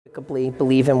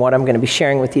Believe in what I'm going to be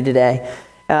sharing with you today.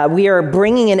 We are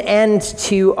bringing an end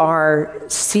to our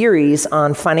series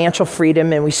on financial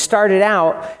freedom, and we started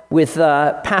out with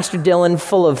Pastor Dylan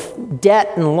full of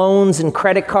debt and loans and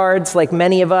credit cards like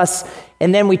many of us,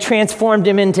 and then we transformed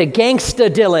him into Gangsta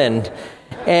Dylan,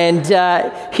 and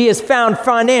he has found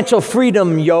financial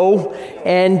freedom, yo.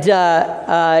 And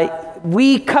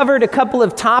we covered a couple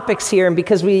of topics here, and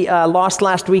because we lost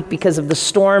last week because of the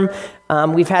storm,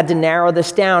 we've had to narrow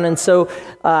this down. And so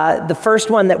the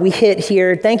first one that we hit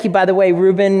here, thank you, by the way,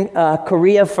 Ruben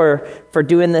Correa, for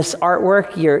doing this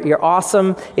artwork. You're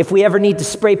awesome. If we ever need to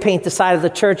spray paint the side of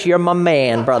the church, you're my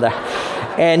man, brother.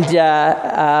 And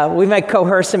we might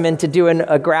coerce him into doing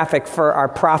a graphic for our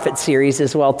Prophet series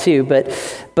as well, too. But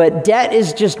debt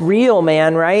is just real,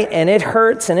 man, right? And it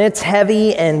hurts and it's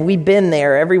heavy, and we've been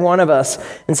there, every one of us.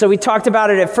 And so we talked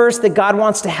about it at first, that God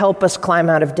wants to help us climb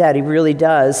out of debt. He really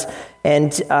does.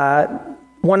 And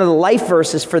one of the life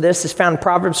verses for this is found in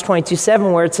Proverbs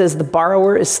 22:7, where it says, the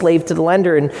borrower is slave to the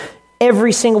lender. And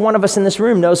every single one of us in this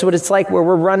room knows what it's like, where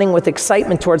we're running with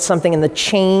excitement towards something, and the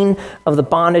chain of the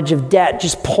bondage of debt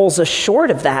just pulls us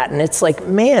short of that. And it's like,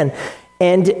 man.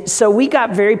 And so we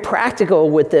got very practical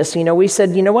with this. You know, we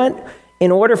said, you know what?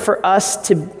 In order for us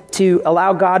to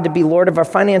allow God to be Lord of our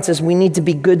finances, we need to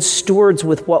be good stewards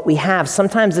with what we have.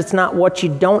 Sometimes it's not what you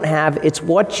don't have, it's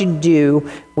what you do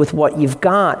with what you've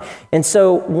got. And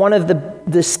so one of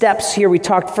the steps here, we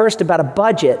talked first about a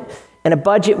budget. And a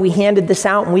budget, we handed this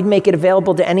out, and we'd make it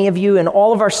available to any of you in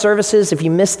all of our services. If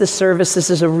you missed this service, this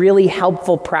is a really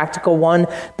helpful, practical one.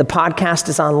 The podcast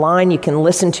is online. You can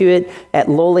listen to it at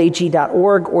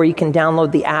lolag.org, or you can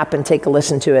download the app and take a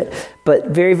listen to it. But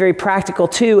very, very practical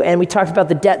too. And we talked about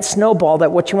the debt snowball,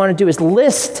 that what you want to do is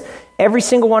list every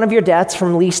single one of your debts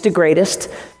from least to greatest,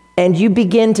 and you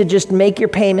begin to just make your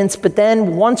payments. But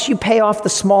then once you pay off the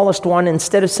smallest one,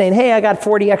 instead of saying, hey, I got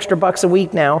 40 extra bucks a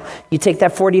week now, you take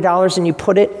that $40 and you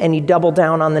put it and you double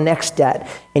down on the next debt.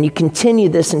 And you continue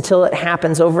this until it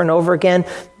happens over and over again.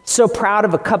 So proud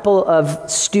of a couple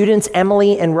of students,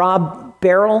 Emily and Rob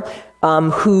Barrel,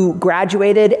 who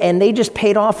graduated, and they just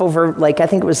paid off over, I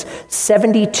think it was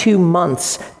 72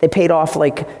 months. They paid off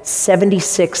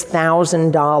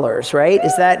 $76,000, right?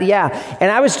 Is that, yeah.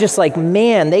 And I was just like,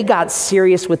 man, they got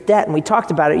serious with debt. And we talked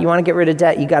about it. You want to get rid of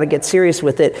debt, you got to get serious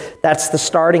with it. That's the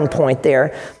starting point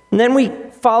there. And then we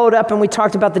followed up and we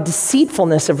talked about the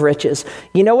deceitfulness of riches.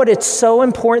 You know what? It's so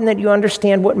important that you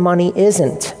understand what money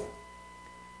isn't.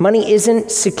 Money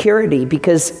isn't security,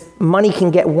 because money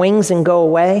can get wings and go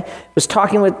away. I was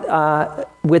talking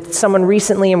with someone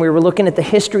recently, and we were looking at the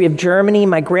history of Germany.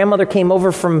 My grandmother came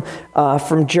over from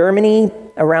Germany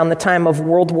around the time of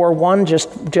World War I,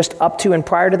 just up to and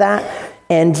prior to that.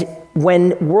 And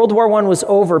when World War I was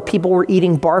over, people were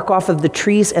eating bark off of the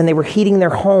trees, and they were heating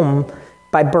their home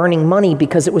by burning money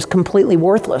because it was completely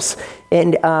worthless.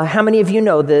 And how many of you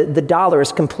know the dollar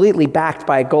is completely backed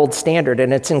by a gold standard,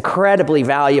 and it's incredibly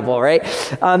valuable, right?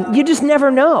 You just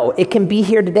never know. It can be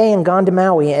here today and gone to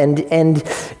Maui. And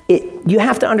you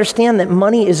have to understand that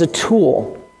money is a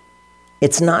tool.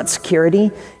 It's not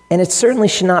security. And it certainly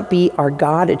should not be our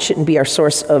God. It shouldn't be our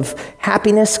source of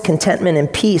happiness, contentment, and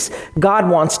peace. God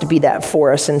wants to be that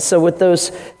for us. And so with those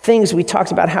things, we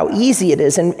talked about how easy it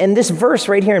is. And this verse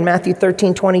right here in Matthew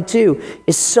 13:22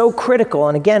 is so critical.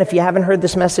 And again, if you haven't heard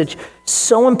this message,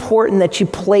 so important that you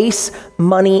place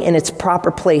money in its proper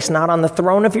place, not on the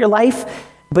throne of your life.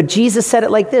 But Jesus said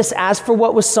it like this: as for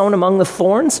what was sown among the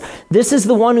thorns, this is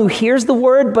the one who hears the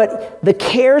word, but the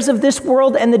cares of this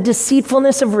world and the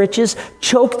deceitfulness of riches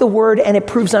choke the word, and it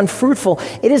proves unfruitful.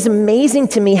 It is amazing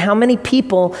to me how many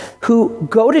people who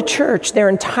go to church their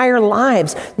entire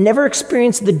lives never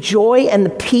experience the joy and the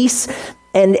peace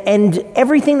and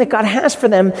everything that God has for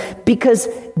them, because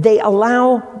they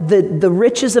allow the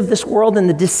riches of this world and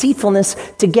the deceitfulness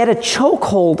to get a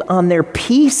chokehold on their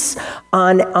peace,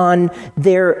 on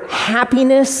their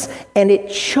happiness, and it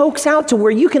chokes out to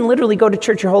where you can literally go to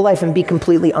church your whole life and be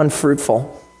completely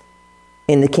unfruitful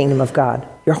in the kingdom of God,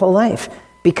 your whole life.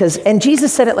 And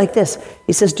Jesus said it like this.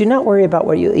 He says, do not worry about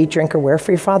what you eat, drink, or wear,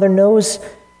 for your Father knows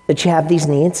that you have these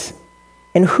needs.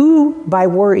 And who by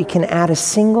worry can add a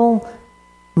single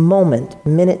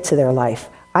minute to their life?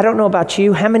 I don't know about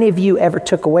you. How many of you ever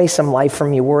took away some life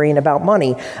from you worrying about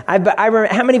money? I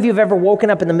remember, how many of you have ever woken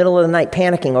up in the middle of the night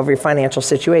panicking over your financial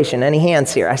situation? Any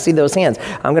hands here? I see those hands.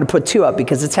 I'm going to put 2 up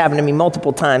because it's happened to me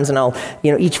multiple times, and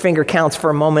each finger counts for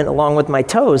a moment along with my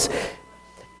toes.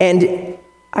 And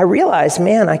I realized,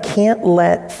 man, I can't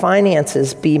let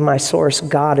finances be my source.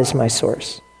 God is my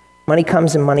source. Money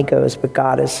comes and money goes, but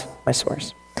God is my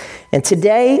source. And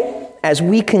today, as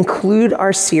we conclude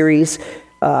our series,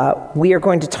 we are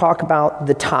going to talk about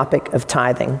the topic of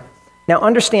tithing. Now,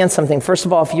 understand something. First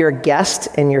of all, if you're a guest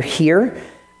and you're here,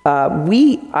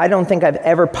 I don't think I've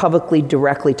ever publicly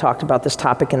directly talked about this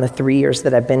topic in the 3 years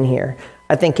that I've been here.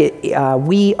 I think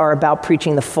we are about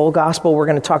preaching the full gospel. We're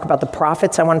going to talk about the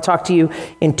prophets. I want to talk to you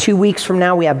in 2 weeks from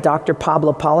now. We have Dr.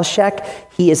 Pablo Polishek.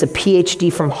 He is a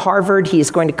PhD from Harvard. He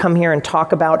is going to come here and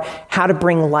talk about how to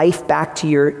bring life back to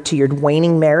your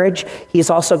waning marriage. He is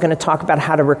also going to talk about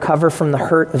how to recover from the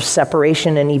hurt of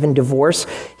separation and even divorce.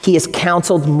 He has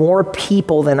counseled more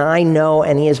people than I know,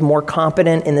 and he is more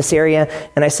competent in this area.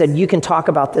 And I said, you can talk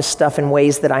about this stuff in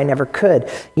ways that I never could.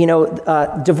 You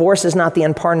know, divorce is not the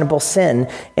unpardonable sin.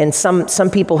 And some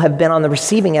people have been on the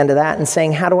receiving end of that and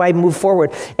saying, how do I move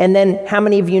forward? And then how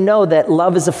many of you know that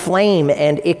love is a flame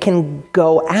and it can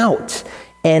go out?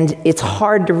 And it's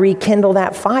hard to rekindle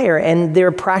that fire. And there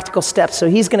are practical steps. So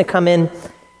he's going to come in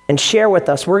and share with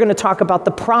us. We're going to talk about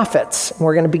the prophets.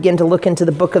 We're going to begin to look into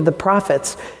the book of the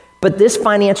prophets. But this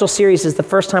financial series is the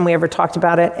first time we ever talked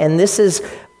about it. And this is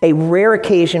a rare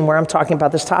occasion where I'm talking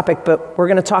about this topic, but we're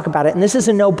going to talk about it. And this is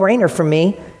a no-brainer for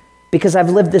me, because I've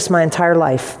lived this my entire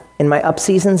life, in my up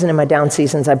seasons and in my down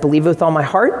seasons. I believe it with all my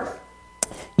heart.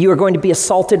 You are going to be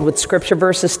assaulted with scripture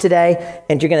verses today,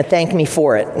 and you're going to thank me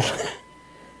for it.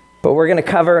 But we're going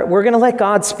to let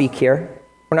God speak here.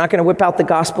 We're not going to whip out the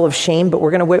gospel of shame, but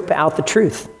we're going to whip out the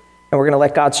truth. And we're going to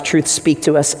let God's truth speak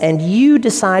to us, and you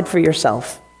decide for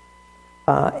yourself.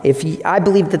 I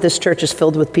believe that this church is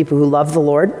filled with people who love the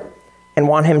Lord and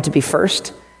want him to be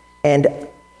first. And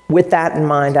with that in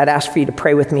mind, I'd ask for you to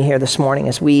pray with me here this morning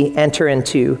as we enter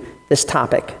into this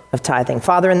topic of tithing.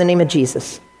 Father, in the name of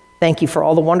Jesus, thank you for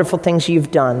all the wonderful things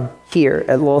you've done here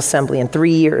at Lowell Assembly. In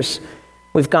 3 years,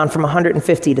 we've gone from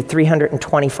 150 to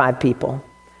 325 people.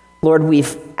 Lord,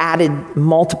 we've added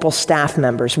multiple staff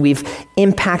members. We've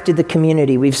impacted the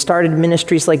community. We've started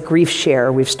ministries like Grief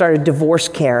Share. We've started divorce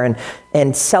care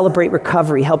and Celebrate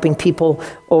Recovery, helping people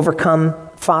overcome,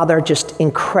 Father, just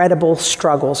incredible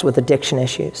struggles with addiction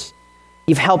issues.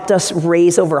 You've helped us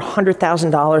raise over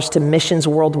 $100,000 to missions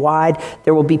worldwide.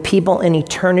 There will be people in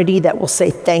eternity that will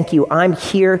say, thank you. I'm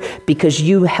here because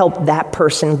you helped that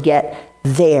person get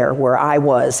there where I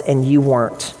was and you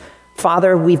weren't.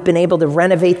 Father, we've been able to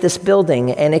renovate this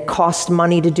building, and it costs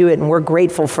money to do it, and we're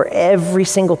grateful for every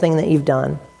single thing that you've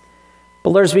done. But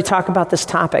Lord, as we talk about this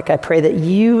topic, I pray that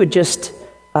you would just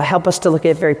help us to look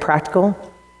at it very practical,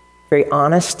 very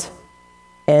honest,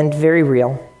 and very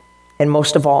real. And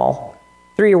most of all,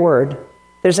 through your word, if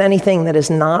there's anything that is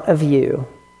not of you,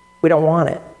 we don't want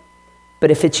it.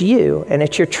 But if it's you and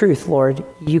it's your truth, Lord,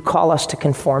 you call us to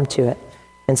conform to it.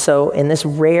 And so in this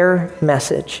rare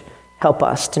message, help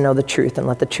us to know the truth and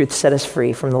let the truth set us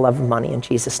free from the love of money. In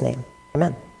Jesus' name,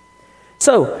 amen.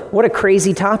 So what a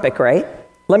crazy topic, right?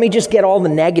 Let me just get all the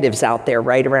negatives out there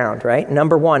right around, right?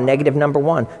 Negative number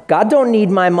one. God don't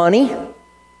need my money.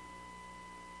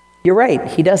 You're right,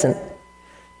 he doesn't.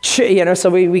 You know, so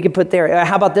we could put there.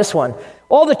 How about this one?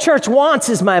 All the church wants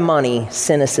is my money.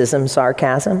 Cynicism,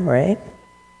 sarcasm, right?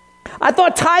 I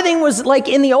thought tithing was like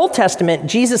in the Old Testament.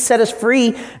 Jesus set us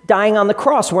free dying on the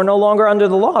cross. We're no longer under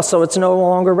the law, so it's no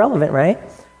longer relevant, right?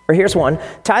 Or here's one.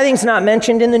 Tithing's not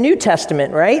mentioned in the New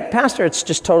Testament, right? Pastor, it's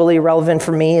just totally irrelevant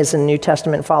for me as a New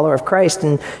Testament follower of Christ.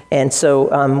 And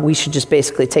so we should just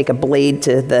basically take a blade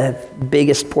to the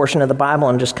biggest portion of the Bible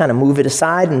and just kind of move it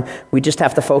aside. And we just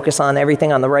have to focus on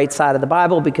everything on the right side of the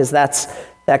Bible because that's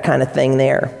that kind of thing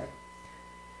there.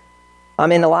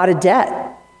 I'm in a lot of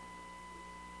debt.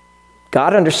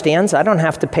 God understands I don't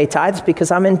have to pay tithes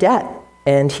because I'm in debt.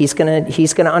 And he's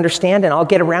gonna understand, and I'll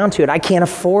get around to it. I can't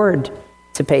afford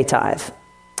to pay tithe.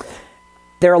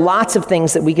 There are lots of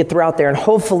things that we could throw out there, and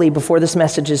hopefully before this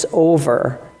message is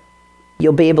over,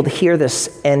 you'll be able to hear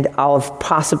this, and I'll have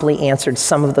possibly answered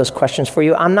some of those questions for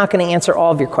you. I'm not going to answer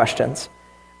all of your questions,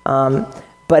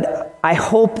 but I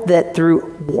hope that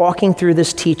through walking through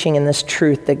this teaching and this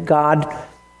truth that God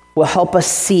will help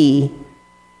us see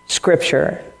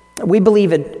Scripture. We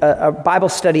believe a Bible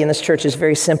study in this church is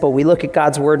very simple. We look at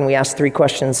God's word and we ask 3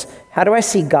 questions. How do I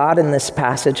see God in this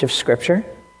passage of Scripture?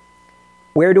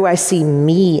 Where do I see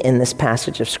me in this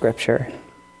passage of Scripture?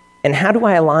 And how do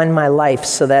I align my life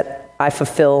so that I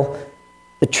fulfill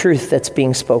the truth that's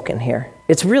being spoken here?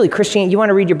 It's really Christianity. You want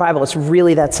to read your Bible, it's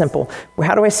really that simple.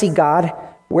 How do I see God?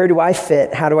 Where do I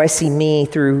fit? How do I see me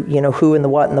through, who and the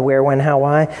what and the where, when, how,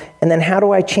 why? And then how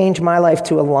do I change my life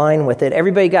to align with it?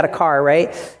 Everybody got a car,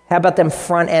 right? How about them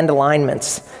front end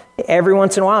alignments? Every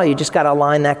once in a while, you just got to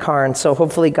align that car. And so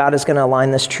hopefully God is going to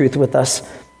align this truth with us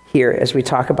here as we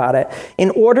talk about it. In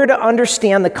order to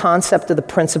understand the concept of the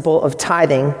principle of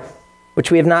tithing,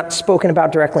 which we have not spoken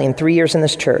about directly in 3 years in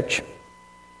this church,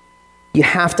 you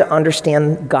have to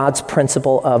understand God's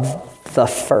principle of the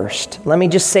first. Let me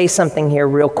just say something here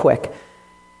real quick.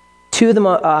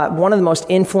 One of the most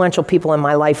influential people in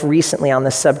my life recently on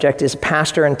this subject is a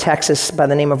pastor in Texas by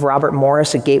the name of Robert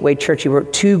Morris at Gateway Church. He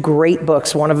wrote 2 great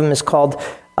books. One of them is called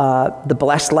The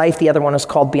Blessed Life. The other one is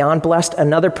called Beyond Blessed.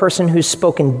 Another person who's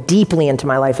spoken deeply into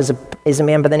my life is a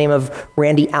man by the name of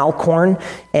Randy Alcorn.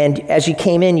 And as you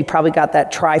came in, you probably got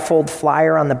that trifold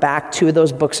flyer on the back. 2 of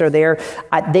those books are there.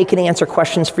 They can answer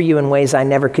questions for you in ways I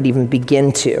never could even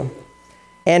begin to.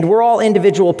 And we're all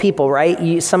individual people,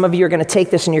 right? Some of you are going to take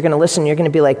this and you're going to listen. You're going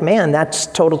to be like, man, that's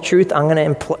total truth. I'm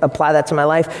going to apply that to my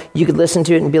life. You could listen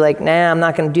to it and be like, nah, I'm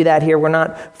not going to do that here. We're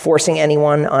not forcing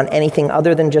anyone on anything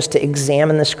other than just to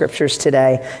examine the scriptures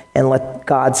today and let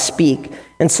God speak.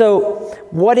 And so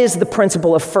what is the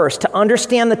principle of first? To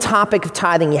understand the topic of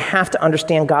tithing, you have to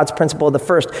understand God's principle of the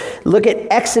first. Look at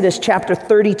Exodus chapter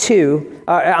 13,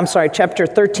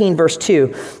 verse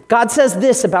 2. God says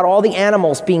this about all the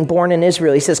animals being born in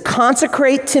Israel. He says,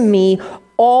 consecrate to me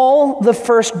all the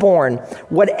firstborn,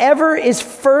 whatever is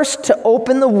first to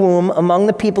open the womb among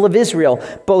the people of Israel,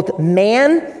 both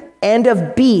man and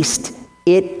of beast,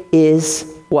 it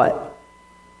is what?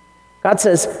 God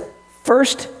says,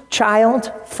 first child,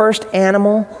 first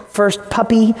animal, first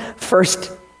puppy,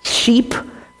 first sheep,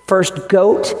 first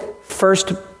goat,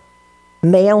 first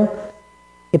male,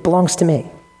 it belongs to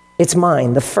me. It's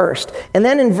mine, the first. And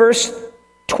then in verse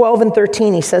 12 and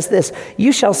 13, he says this,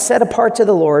 you shall set apart to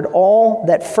the Lord all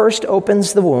that first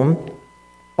opens the womb,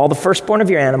 all the firstborn of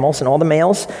your animals and all the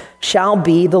males shall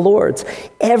be the Lord's.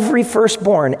 Every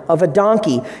firstborn of a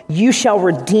donkey you shall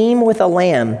redeem with a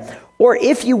lamb. Or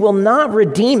if you will not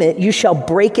redeem it, you shall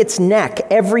break its neck.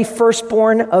 Every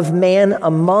firstborn of man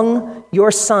among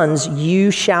your sons you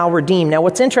shall redeem. Now,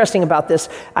 what's interesting about this,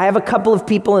 I have a couple of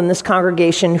people in this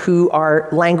congregation who are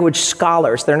language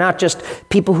scholars. They're not just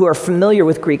people who are familiar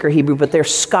with Greek or Hebrew, but they're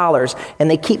scholars. And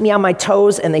they keep me on my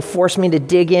toes and they force me to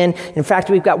dig in. In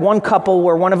fact, we've got one couple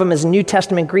where one of them is a New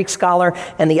Testament Greek scholar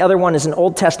and the other one is an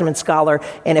Old Testament scholar.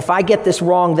 And if I get this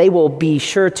wrong, they will be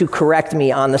sure to correct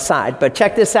me on the side. But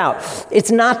check this out.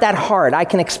 It's not that hard. I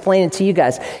can explain it to you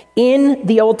guys. In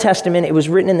the Old Testament, it was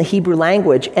written in the Hebrew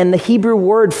language, and the Hebrew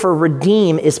word for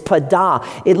redeem is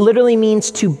padah. It literally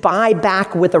means to buy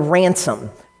back with a ransom,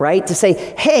 right? To say,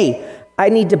 hey, I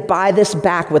need to buy this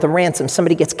back with a ransom.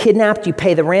 Somebody gets kidnapped, you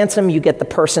pay the ransom, you get the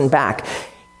person back.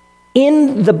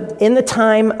 In the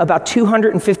time about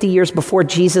 250 years before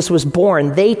Jesus was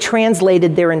born, they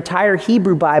translated their entire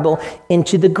Hebrew Bible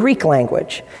into the Greek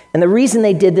language. And the reason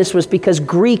they did this was because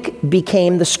Greek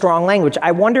became the strong language.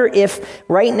 I wonder if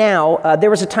right now, there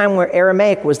was a time where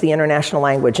Aramaic was the international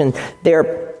language, and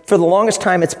for the longest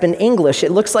time, it's been English.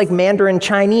 It looks like Mandarin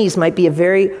Chinese might be a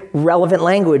very relevant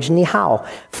language, ni hao,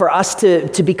 for us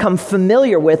to become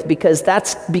familiar with because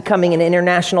that's becoming an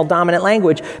international dominant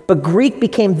language. But Greek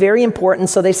became very important,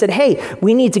 so they said, hey,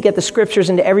 we need to get the scriptures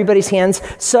into everybody's hands.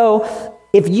 So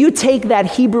if you take that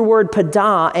Hebrew word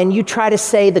padah and you try to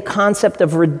say the concept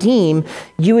of redeem,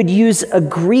 you would use a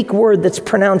Greek word that's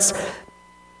pronounced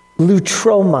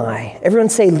lutromai. Everyone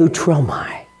say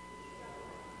lutromai.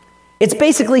 It's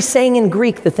basically saying in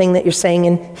Greek the thing that you're saying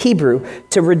in Hebrew,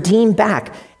 to redeem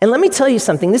back. And let me tell you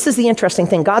something. This is the interesting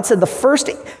thing. God said the first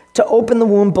to open the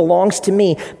womb belongs to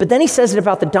me. But then he says it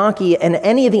about the donkey and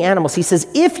any of the animals. He says,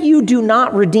 if you do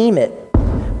not redeem it,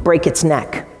 break its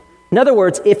neck. In other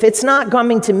words, if it's not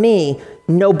coming to me,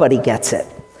 nobody gets it.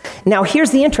 Now,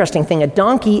 here's the interesting thing. A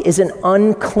donkey is an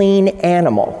unclean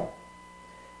animal.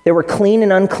 There were clean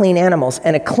and unclean animals,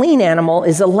 and a clean animal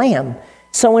is a lamb.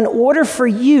 So in order for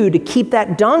you to keep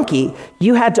that donkey,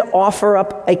 you had to offer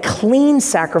up a clean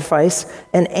sacrifice,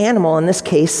 an animal, in this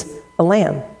case, a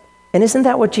lamb. And isn't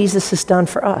that what Jesus has done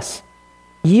for us?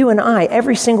 You and I,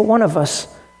 every single one of us,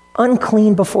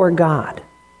 unclean before God.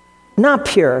 Not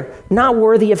pure, not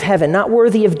worthy of heaven, not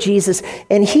worthy of Jesus.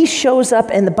 And he shows up,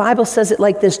 and the Bible says it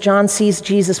like this. John sees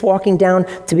Jesus walking down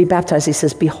to be baptized. He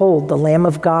says, behold, the Lamb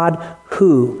of God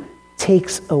who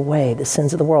takes away the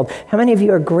sins of the world. How many of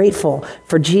you are grateful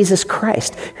for Jesus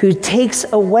Christ who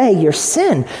takes away your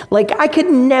sin? Like, I could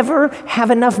never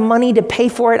have enough money to pay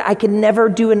for it. I could never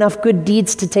do enough good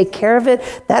deeds to take care of it.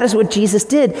 That is what Jesus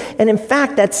did. And in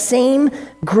fact, that same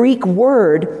Greek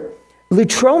word,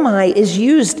 lutromai, is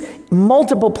used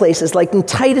multiple places, like in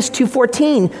Titus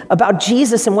 2:14, about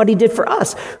Jesus and what he did for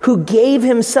us, who gave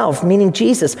himself, meaning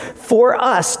Jesus, for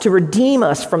us to redeem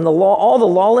us from the law, all the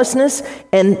lawlessness,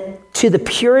 and to the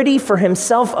purity for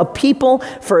himself a people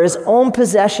for his own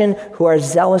possession who are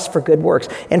zealous for good works.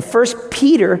 And 1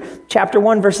 Peter chapter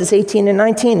 1, verses 18 and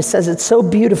 19, it says it so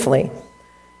beautifully.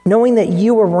 Knowing that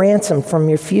you were ransomed from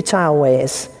your futile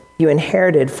ways, you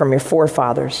inherited from your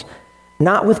forefathers,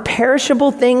 not with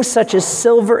perishable things such as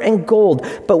silver and gold,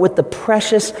 but with the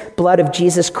precious blood of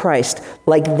Jesus Christ,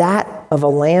 like that of a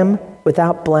lamb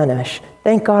without blemish.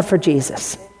 Thank God for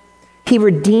Jesus. He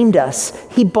redeemed us.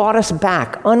 He bought us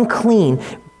back, unclean,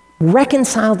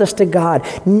 reconciled us to God.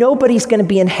 Nobody's going to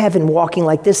be in heaven walking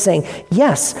like this saying,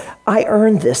 yes, I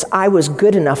earned this. I was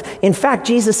good enough. In fact,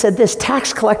 Jesus said this,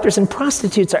 tax collectors and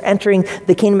prostitutes are entering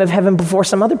the kingdom of heaven before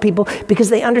some other people because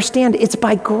they understand it's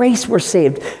by grace we're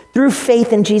saved, through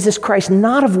faith in Jesus Christ,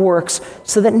 not of works,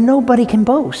 so that nobody can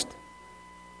boast.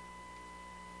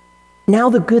 Now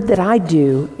the good that I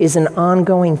do is an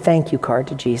ongoing thank you card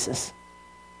to Jesus,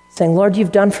 saying, Lord,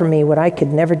 you've done for me what I could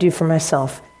never do for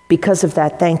myself. Because of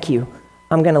that, thank you.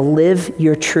 I'm going to live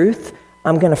your truth.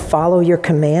 I'm going to follow your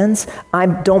commands. I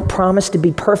don't promise to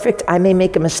be perfect. I may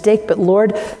make a mistake, but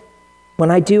Lord,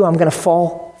 when I do, I'm going to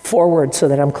fall forward so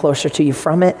that I'm closer to you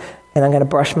from it, and I'm going to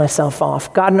brush myself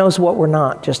off. God knows what we're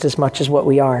not just as much as what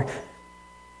we are.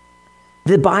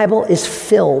 The Bible is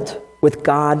filled with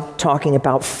God talking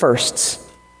about firsts.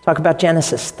 Talk about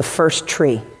Genesis, the first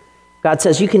tree. God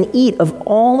says, you can eat of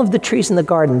all of the trees in the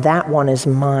garden. That one is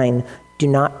mine. Do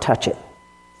not touch it.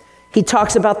 He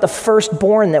talks about the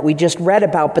firstborn that we just read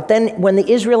about. But then when the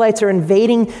Israelites are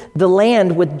invading the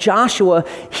land with Joshua,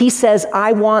 he says,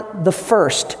 I want the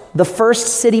first. The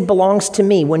first city belongs to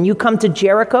me. When you come to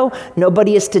Jericho,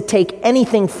 nobody is to take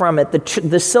anything from it.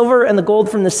 The silver and the gold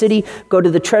from the city go to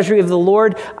the treasury of the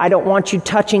Lord. I don't want you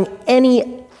touching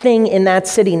anything in that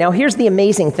city. Now, here's the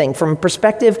amazing thing. From a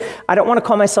perspective, I don't want to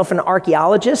call myself an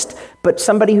archaeologist, but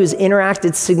somebody who's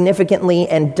interacted significantly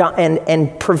and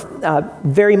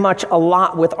very much a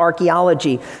lot with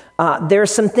archaeology. There are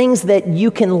some things that you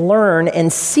can learn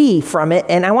and see from it,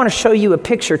 and I want to show you a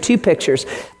picture, 2 pictures.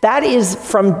 That is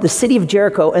from the city of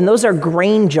Jericho, and those are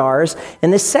grain jars.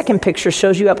 And this second picture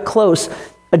shows you up close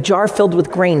a jar filled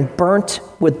with grain, burnt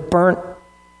with burnt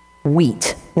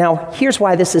wheat. Now, here's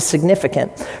why this is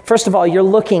significant. First of all, you're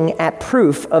looking at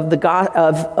proof of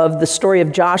the story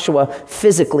of Joshua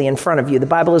physically in front of you. The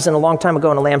Bible isn't a long time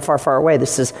ago in a land far, far away.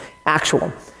 This is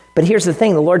actual. But here's the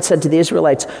thing. The Lord said to the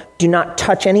Israelites, do not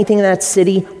touch anything in that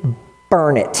city,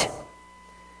 burn it.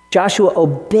 Joshua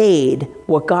obeyed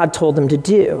what God told him to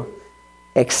do,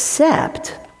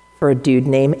 except for a dude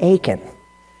named Achan,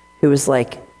 who was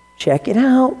like, check it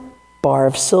out. Bar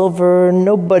of silver,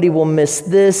 nobody will miss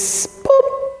this.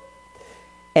 Boop.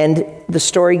 And the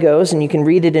story goes, and you can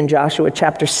read it in Joshua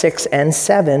chapter 6 and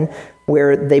 7,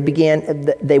 where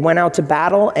they went out to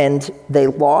battle and they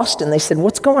lost, and they said,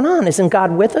 what's going on? Isn't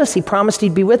God with us? He promised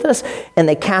he'd be with us. And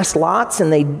they cast lots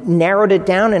and they narrowed it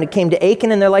down, and it came to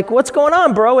Achan, and they're like, what's going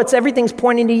on, bro? Everything's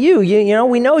pointing to you. You know,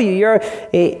 we know you.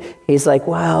 He's like,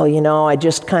 well, I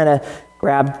just kind of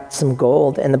grabbed some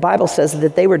gold. And the Bible says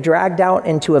that they were dragged out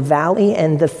into a valley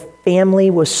and the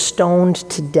family was stoned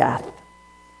to death.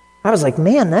 I was like,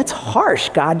 man, that's harsh,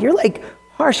 God. You're like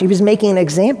harsh. He was making an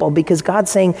example because God's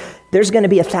saying there's going to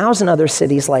be 1,000 other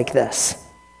cities like this.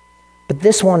 But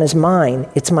this one is mine.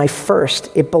 It's my first.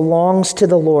 It belongs to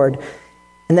the Lord.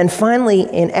 And then finally,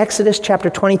 in Exodus chapter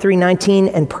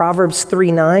 23:19 and Proverbs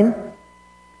 3:9,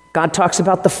 God talks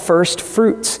about the first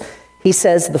fruits. He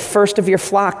says, the first of your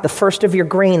flock, the first of your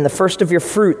grain, the first of your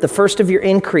fruit, the first of your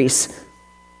increase.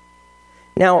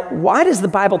 Now, why does the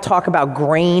Bible talk about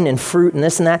grain and fruit and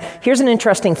this and that? Here's an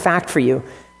interesting fact for you.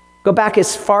 Go back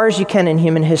as far as you can in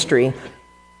human history.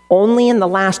 Only in the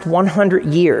last 100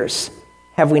 years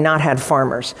have we not had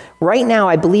farmers. Right now,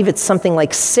 I believe it's something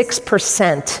like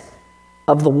 6%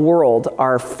 of the world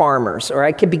are farmers, or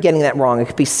I could be getting that wrong. It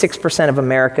could be 6% of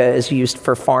America is used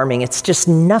for farming. It's just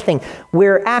nothing.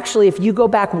 Where actually, if you go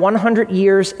back 100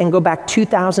 years and go back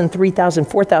 2,000, 3,000,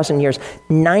 4,000 years,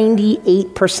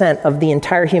 98% of the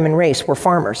entire human race were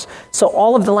farmers. So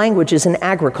all of the language is in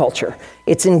agriculture.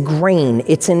 It's in grain.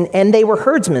 And they were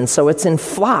herdsmen, so it's in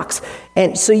flocks.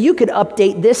 And so you could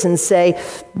update this and say,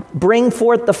 bring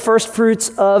forth the first fruits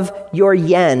of your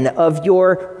yen, of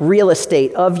your real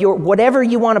estate, of your whatever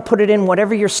you want to put it in,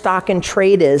 whatever your stock and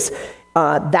trade is.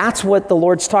 That's what the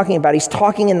Lord's talking about. He's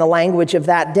talking in the language of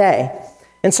that day.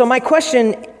 And so my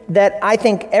question that I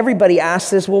think everybody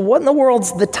asks is, well, what in the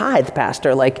world's the tithe,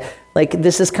 Pastor? Like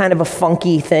this is kind of a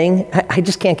funky thing. I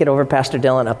just can't get over Pastor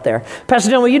Dylan up there.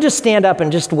 Pastor Dylan, will you just stand up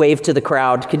and just wave to the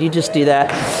crowd? Could you just do that?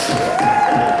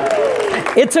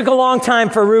 It took a long time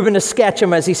for Reuben to sketch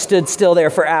him as he stood still there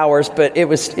for hours, but it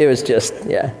was just,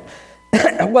 yeah.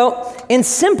 Well, in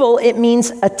simple, it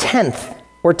means a tenth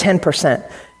or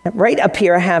 10%. Right up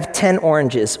here, I have 10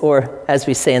 oranges, or as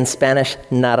we say in Spanish,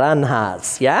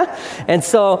 naranjas, yeah? And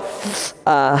so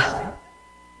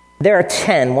there are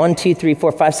 10. 1, 2, 3,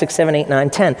 4, 5, 6, 7, 8, 9,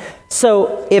 10.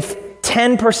 So if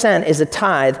 10% is a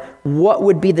tithe, what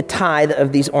would be the tithe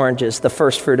of these oranges, the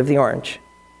first fruit of the orange?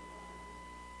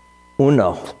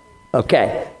 Uno.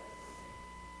 Okay.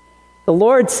 The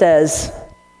Lord says,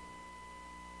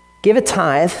 give a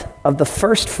tithe of the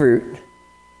first fruit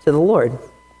to the Lord.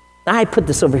 I put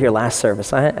this over here last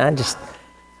service. I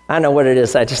know what it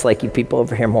is. I just like you people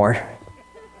over here more.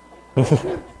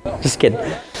 Just kidding.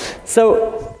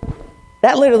 So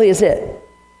that literally is it.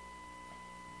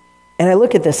 And I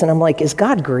look at this and I'm like, is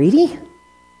God greedy?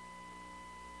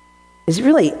 Is he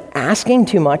really asking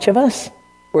too much of us?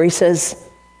 Where he says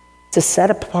to set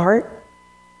apart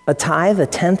a tithe, a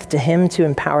tenth to him to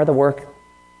empower the work.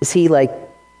 Is he like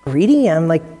greedy? I'm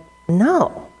like,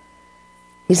 no,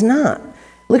 he's not.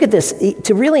 Look at this.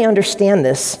 To really understand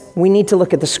this, we need to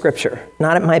look at the scripture,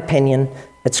 not at my opinion,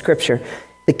 at scripture.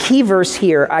 The key verse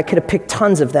here, I could have picked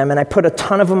tons of them, and I put a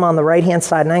ton of them on the right-hand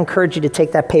side, and I encourage you to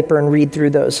take that paper and read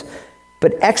through those.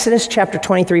 But Exodus chapter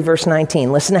 23, verse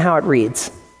 19, listen to how it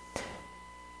reads.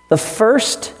 The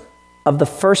first of the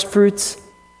first fruits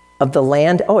of the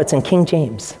land, it's in King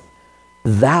James.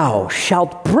 Thou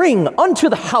shalt bring unto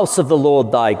the house of the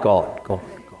Lord thy God.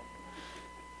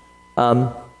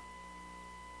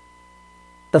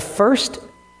 The first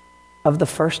of the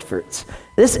first fruits.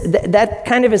 That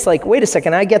kind of is like, wait a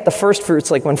second, I get the first fruits,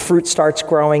 like when fruit starts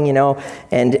growing,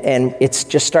 and it's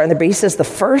just starting to be. He says the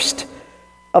first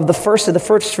of the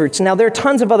first fruits. Now, there are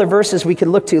tons of other verses we could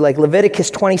look to, like Leviticus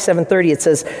 27:30. It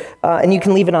says, and you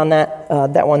can leave it on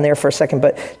that one there for a second,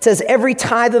 but it says, every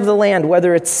tithe of the land,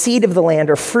 whether it's seed of the land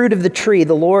or fruit of the tree,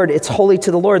 the Lord, it's holy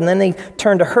to the Lord. And then they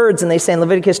turn to herds, and they say in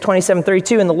Leviticus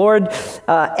 27:32, and the Lord,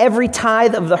 every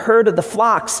tithe of the herd of the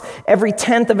flocks, every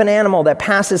tenth of an animal that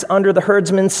passes under the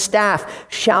herdsman's staff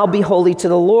shall be holy to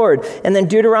the Lord. And then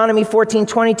Deuteronomy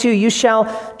 14:22, you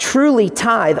shall truly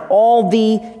tithe all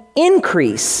the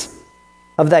increase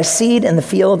of thy seed in the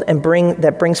field and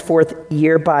that brings forth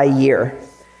year by year.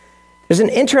 There's an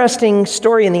interesting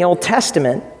story in the Old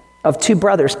Testament of two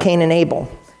brothers, Cain and Abel.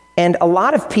 And a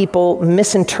lot of people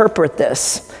misinterpret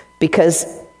this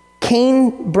because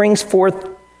Cain brings forth,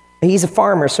 he's a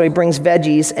farmer, so he brings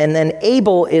veggies, and then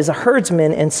Abel is a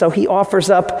herdsman, and so he offers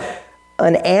up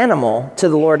an animal to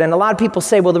the Lord. And a lot of people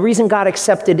say, well, the reason God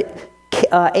accepted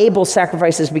Abel's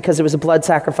sacrifice is because it was a blood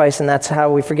sacrifice, and that's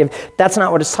how we forgive. That's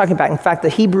not what it's talking about. In fact, the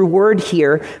Hebrew word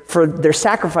here for their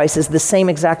sacrifice is the same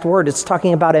exact word. It's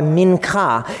talking about a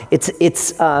mincha. It's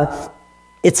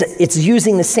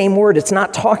using the same word. It's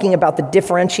not talking about the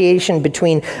differentiation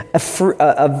between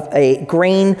a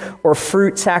grain or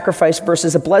fruit sacrifice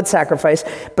versus a blood sacrifice,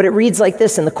 but it reads like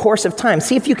this in the course of time.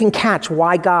 See if you can catch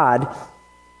why God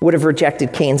would have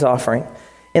rejected Cain's offering.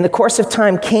 In the course of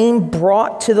time, Cain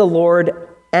brought to the Lord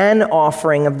an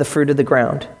offering of the fruit of the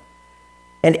ground.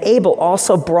 And Abel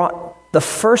also brought the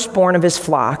firstborn of his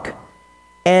flock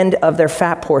and of their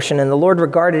fat portion. And the Lord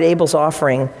regarded Abel's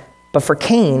offering, but for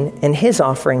Cain and his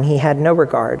offering, he had no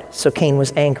regard. So Cain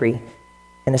was angry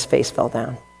and his face fell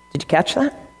down. Did you catch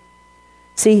that?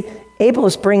 See, Abel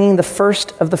is bringing the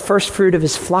first of the first fruit of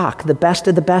his flock, the best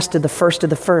of the best of the first of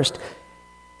the first.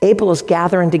 Abel is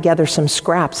gathering together some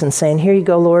scraps and saying, here you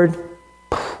go, Lord.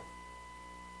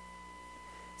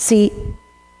 See,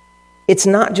 it's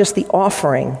not just the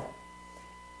offering.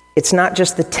 It's not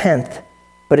just the tenth,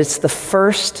 but it's the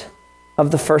first of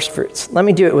the first fruits. Let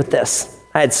me do it with this.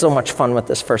 I had so much fun with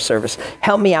this first service.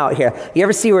 Help me out here. You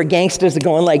ever see where gangsters are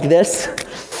going like this?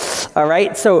 All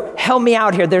right, so help me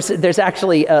out here. There's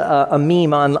actually a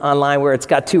meme online where it's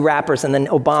got two rappers and then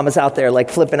Obama's out there like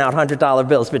flipping out $100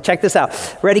 bills. But check this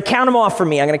out. Ready? Count them off for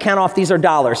me. I'm going to count off. These are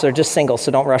dollars. They're just singles,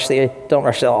 so don't rush the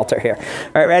altar here.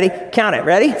 All right, ready? Count it.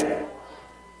 Ready? 1, 2,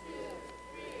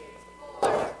 3,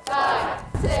 4, 5,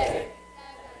 6,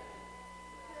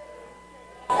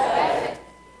 7,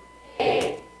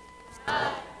 8,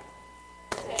 9,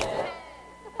 10.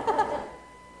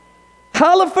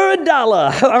 Holla for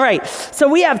 $1. All right, so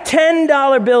we have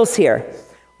 $10 bills here.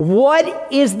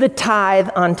 What is the tithe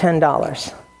on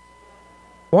 $10?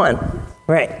 1,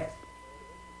 right.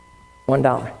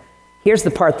 $1. Here's the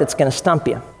part that's going to stump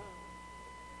you.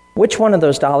 Which one of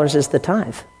those dollars is the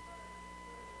tithe?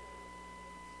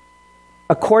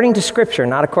 According to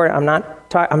Scripture,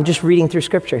 I'm just reading through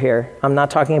Scripture here. I'm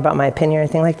not talking about my opinion or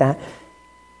anything like that.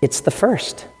 It's the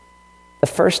first of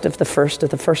the first of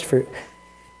the first fruit.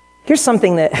 Here's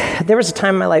something that, there was a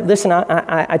time in my life, listen,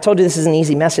 I told you this is an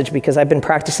easy message because I've been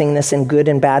practicing this in good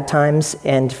and bad times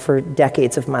and for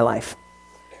decades of my life.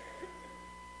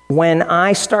 When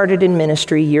I started in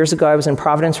ministry years ago, I was in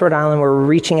Providence, Rhode Island, where we were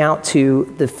reaching out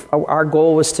to, our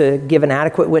goal was to give an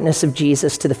adequate witness of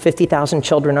Jesus to the 50,000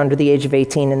 children under the age of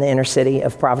 18 in the inner city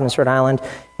of Providence, Rhode Island.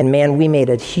 And man, we made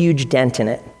a huge dent in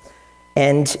it.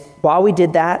 And while we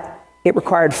did that, it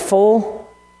required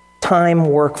full-time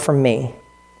work from me.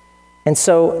 And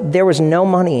so there was no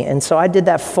money. And so I did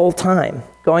that full time.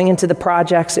 Going into the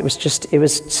projects, it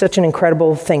was such an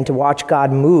incredible thing to watch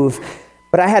God move.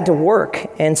 But I had to work.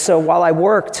 And so while I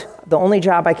worked, the only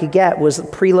job I could get was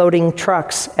preloading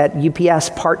trucks at UPS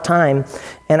part-time.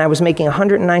 And I was making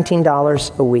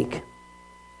 $119 a week.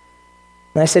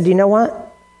 And I said, you know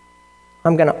what?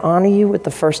 I'm going to honor you with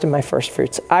the first of my first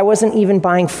fruits. I wasn't even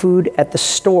buying food at the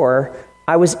store.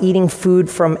 I was eating food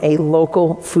from a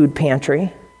local food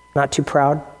pantry. Not too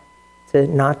proud to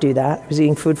not do that. I was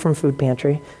eating food from food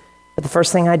pantry. But the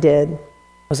first thing I did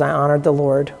was I honored the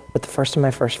Lord with the first of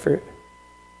my first fruit.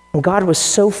 And God was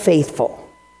so faithful.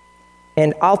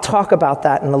 And I'll talk about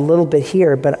that in a little bit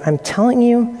here, but I'm telling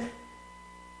you,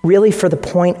 really for the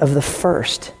point of the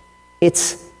first,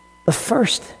 it's the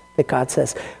first that God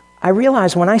says. I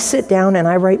realize when I sit down and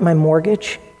I write my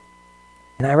mortgage,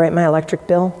 and I write my electric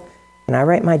bill, and I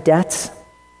write my debts,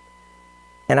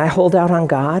 and I hold out on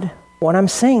God, what I'm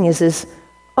saying is,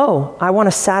 I want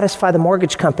to satisfy the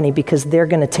mortgage company because they're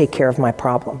going to take care of my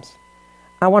problems.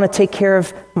 I want to take care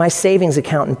of my savings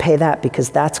account and pay that because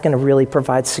that's going to really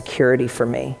provide security for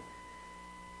me.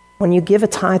 When you give a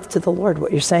tithe to the Lord,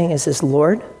 what you're saying is,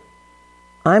 Lord,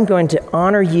 I'm going to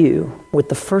honor you with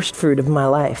the first fruit of my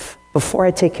life before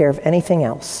I take care of anything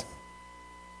else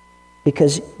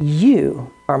because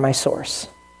you are my source,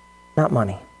 not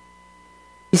money.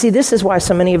 You see, this is why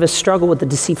so many of us struggle with the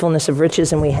deceitfulness of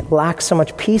riches and we lack so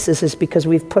much peace is because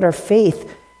we've put our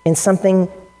faith in something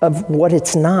of what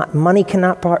it's not. Money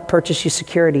cannot purchase you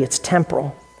security. It's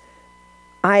temporal.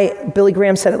 Billy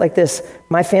Graham said it like this: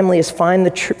 my family has found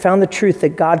the truth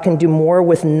that God can do more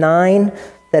with 9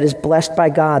 that is blessed by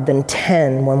God than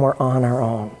 10 when we're on our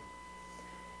own.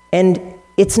 And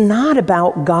it's not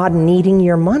about God needing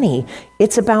your money.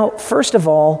 It's about, first of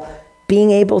all,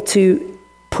 being able to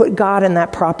put God in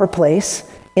that proper place.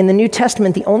 In the New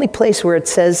Testament, the only place where it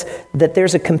says that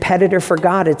there's a competitor for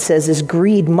God, it says is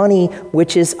greed, money,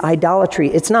 which is idolatry.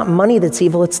 It's not money that's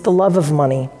evil, it's the love of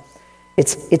money.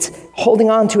 It's holding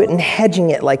on to it and hedging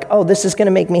it like, this is going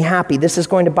to make me happy. This is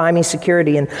going to buy me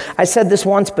security. And I said this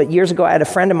once, but years ago, I had a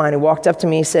friend of mine who walked up to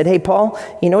me and said, hey, Paul,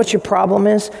 you know what your problem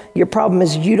is? Your problem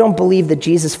is you don't believe that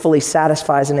Jesus fully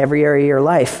satisfies in every area of your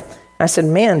life. I said,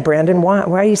 man, Brandon,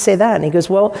 why do you say that? And he goes,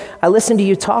 well, I listened to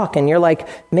you talk and you're like,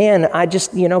 man,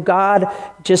 God,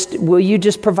 will you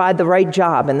just provide the right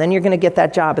job? And then you're going to get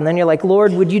that job. And then you're like,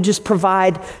 Lord, would you just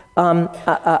provide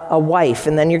a wife?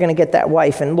 And then you're going to get that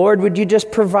wife. And Lord, would you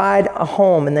just provide a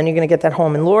home? And then you're going to get that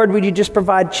home. And Lord, would you just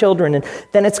provide children? And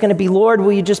then it's going to be, Lord,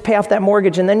 will you just pay off that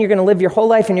mortgage? And then you're going to live your whole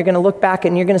life and you're going to look back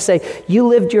and you're going to say, you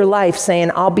lived your life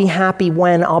saying, I'll be happy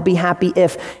when, I'll be happy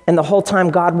if. And the whole time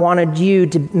God wanted you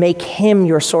to make him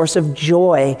your source of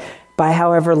joy by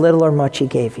however little or much he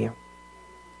gave you.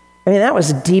 I mean, that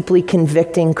was a deeply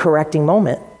convicting, correcting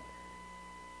moment.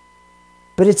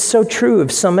 But it's so true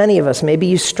of so many of us. Maybe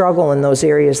you struggle in those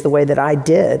areas the way that I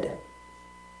did.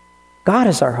 God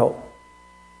is our hope.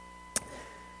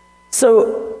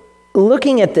 So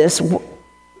looking at this,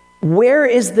 where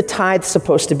is the tithe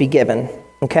supposed to be given?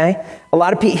 Okay? A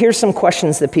lot of people, here's some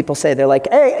questions that people say. They're like,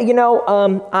 hey,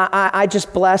 I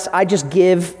just bless, I just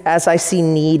give as I see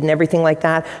need and everything like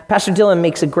that. Pastor Dylan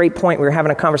makes a great point. We were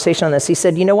having a conversation on this. He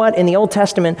said, you know what? In the Old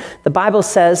Testament, the Bible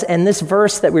says, and this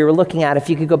verse that we were looking at, if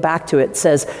you could go back to it,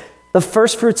 says, the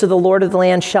first fruits of the Lord of the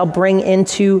land shall bring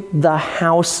into the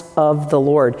house of the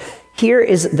Lord. Here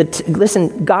is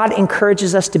listen, God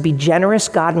encourages us to be generous.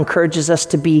 God encourages us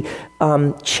to be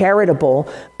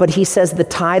charitable. But he says the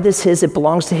tithe is his, it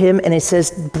belongs to him. And it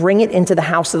says, bring it into the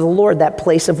house of the Lord, that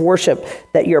place of worship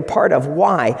that you're a part of.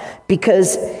 Why?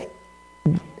 Because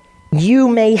you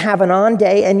may have an on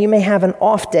day and you may have an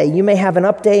off day. You may have an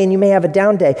up day and you may have a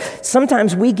down day.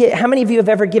 Sometimes how many of you have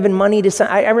ever given money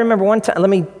to I remember one time, let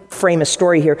me frame a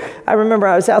story here. I remember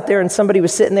I was out there and somebody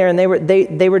was sitting there and they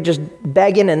were just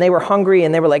begging and they were hungry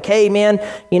and they were like, hey man,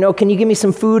 can you give me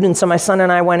some food? And so my son and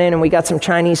I went in and we got some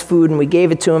Chinese food and we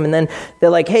gave it to him. And then they're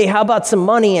like, hey, how about some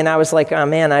money? And I was like, oh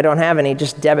man, I don't have any,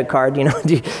 just debit card.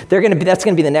 That's going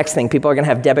to be the next thing. People are going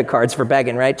to have debit cards for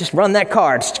begging, right? Just run that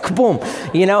card, boom,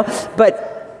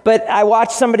 But But I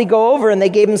watched somebody go over and they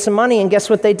gave him some money, and guess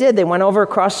what they did? They went over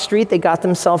across the street, they got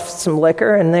themselves some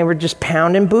liquor, and they were just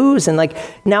pounding booze. And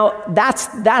now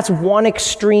that's one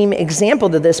extreme example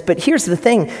to this. But here's the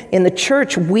thing. In the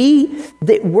church,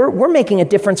 we're making a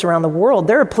difference around the world.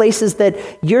 There are places that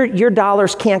your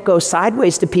dollars can't go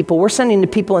sideways to people. We're sending to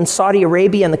people in Saudi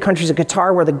Arabia and the countries of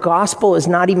Qatar where the gospel is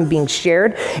not even being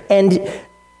shared. And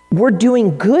we're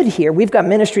doing good here. We've got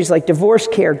ministries like Divorce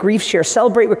Care, Grief Share,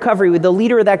 Celebrate Recovery. With the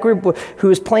leader of that group who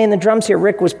was playing the drums here,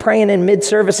 Rick, was praying in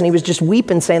mid-service, and he was just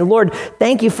weeping, saying, Lord,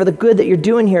 thank you for the good that you're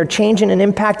doing here, changing and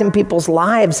impacting people's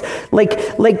lives. Like,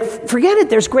 forget it.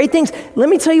 There's great things. Let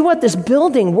me tell you what, this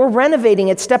building, we're renovating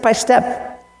it step by step.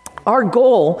 Our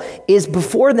goal is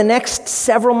before the next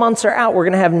several months are out, we're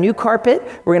going to have new carpet.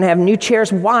 We're going to have new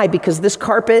chairs. Why? Because this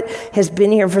carpet has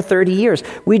been here for 30 years.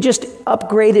 We just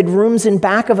upgraded rooms in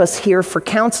back of us here for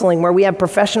counseling, where we have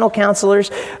professional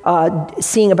counselors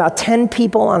seeing about 10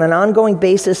 people on an ongoing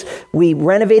basis. We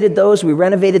renovated those. We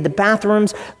renovated the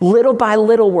bathrooms. Little by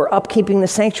little, we're upkeeping the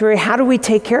sanctuary. How do we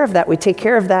take care of that? We take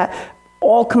care of that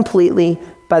all completely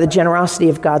by the generosity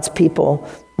of God's people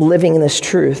living in this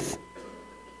truth.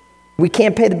 We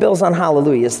can't pay the bills on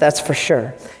hallelujahs, that's for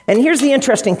sure. And here's the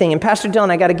interesting thing, and Pastor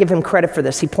Dylan, I got to give him credit for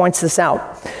this. He points this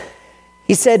out.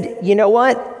 He said, you know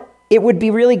what? It would be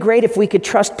really great if we could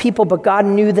trust people, but God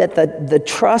knew that the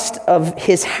trust of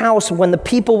his house, when the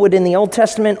people would in the Old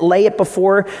Testament lay it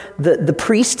before the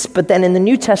priests, but then in the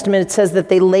New Testament it says that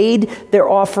they laid their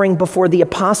offering before the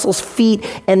apostles' feet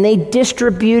and they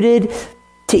distributed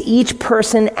to each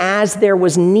person as there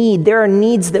was need. There are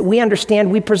needs that we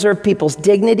understand. We preserve people's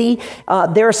dignity.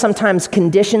 There are sometimes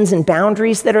conditions and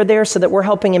boundaries that are there so that we're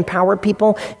helping empower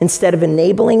people instead of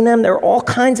enabling them. There are all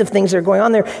kinds of things that are going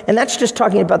on there. And that's just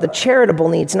talking about the charitable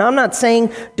needs. Now, I'm not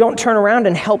saying don't turn around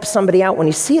and help somebody out when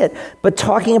you see it, but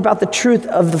talking about the truth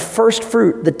of the first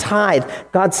fruit, the tithe.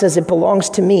 God says it belongs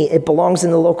to me. It belongs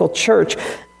in the local church,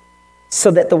 so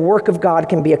that the work of God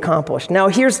can be accomplished. Now,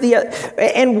 here's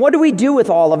and what do we do with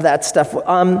all of that stuff?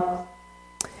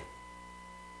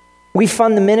 We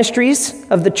fund the ministries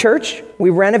of the church. We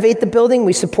renovate the building.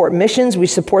 We support missions. We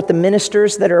support the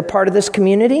ministers that are a part of this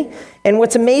community. And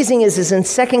what's amazing is in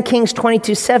 2 Kings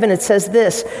 22:7, it says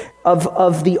this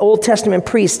of the Old Testament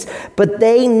priests, but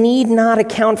they need not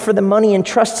account for the money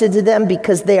entrusted to them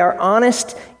because they are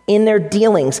honest in their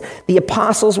dealings. The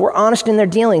apostles were honest in their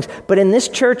dealings. But in this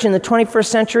church in the 21st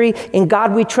century, in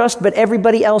God we trust, but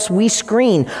everybody else we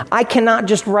screen. I cannot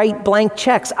just write blank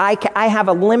checks. I have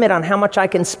a limit on how much I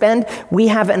can spend. We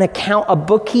have a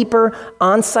bookkeeper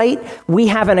on site. We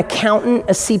have an accountant,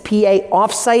 a CPA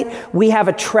off site. We have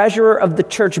a treasurer of the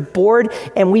church board,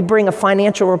 and we bring a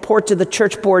financial report to the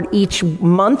church board each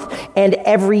month. And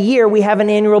every year we have an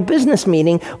annual business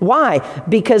meeting. Why?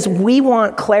 Because we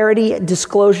want clarity,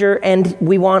 disclosure, and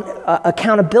we want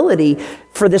accountability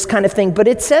for this kind of thing. But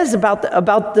it says about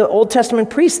the Old Testament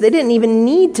priests, they didn't even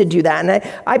need to do that.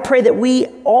 And I pray that we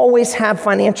always have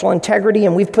financial integrity,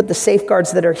 and we've put the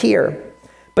safeguards that are here.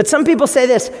 But some people say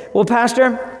this, well,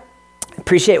 Pastor,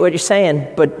 appreciate what you're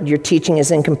saying, but your teaching is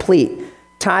incomplete.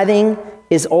 Tithing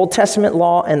is Old Testament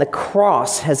law, and the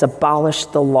cross has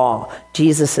abolished the law.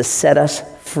 Jesus has set us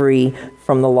free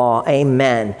from the law.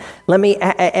 Amen.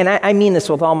 I mean this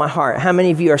with all my heart. How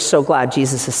many of you are so glad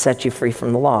Jesus has set you free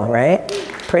from the law, right?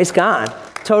 Praise God.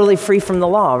 Totally free from the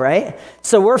law, right?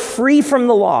 So we're free from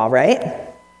the law, right?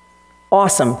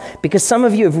 Awesome. Because some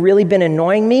of you have really been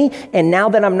annoying me, and now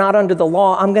that I'm not under the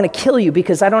law, I'm going to kill you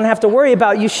because I don't have to worry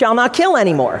about you shall not kill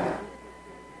anymore.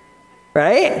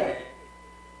 Right?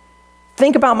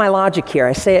 Think about my logic here.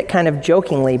 I say it kind of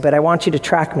jokingly, but I want you to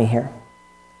track me here.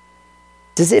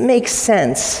 Does it make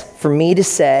sense for me to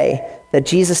say that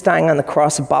Jesus dying on the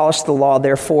cross abolished the law,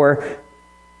 therefore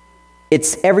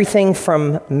it's everything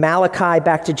from Malachi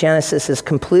back to Genesis is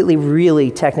completely, really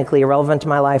technically irrelevant to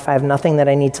my life? I have nothing that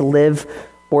I need to live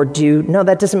or do? No,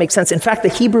 that doesn't make sense. In fact, the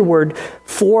Hebrew word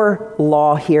for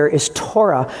law here is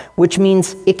Torah, which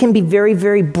means it can be very,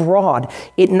 very broad.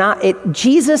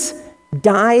 Jesus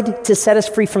died to set us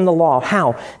free from the law.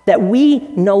 How? That we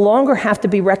no longer have to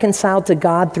be reconciled to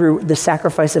God through the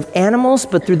sacrifice of animals,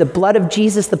 but through the blood of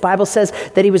Jesus. The Bible says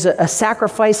that he was a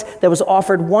sacrifice that was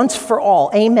offered once for all.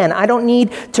 Amen. I don't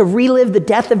need to relive the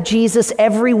death of Jesus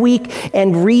every week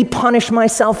and re-punish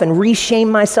myself and re-shame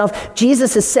myself.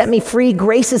 Jesus has set me free.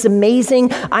 Grace is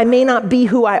amazing. I may not be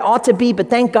who I ought to be, but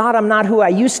thank God I'm not who I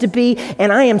used to be.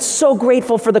 And I am so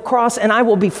grateful for the cross, and I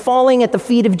will be falling at the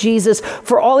feet of Jesus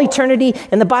for all eternity. eternity.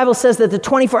 And the Bible says that the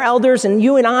 24 elders and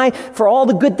you and I, for all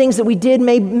the good things that we did,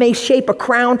 may shape a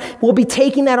crown. We'll be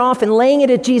taking that off and laying it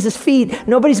at Jesus' feet.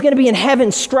 Nobody's going to be in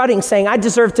heaven strutting, saying, I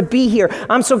deserve to be here.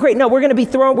 I'm so great. No, we're going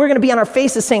to be on our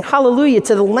faces saying, hallelujah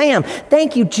to the Lamb.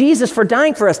 Thank you, Jesus, for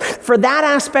dying for us. For that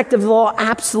aspect of the law,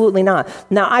 absolutely not.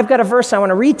 Now, I've got a verse I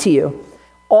want to read to you.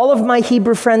 All of my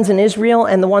Hebrew friends in Israel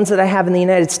and the ones that I have in the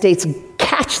United States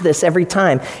catch this every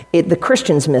time. The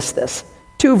Christians miss this.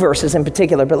 2 verses in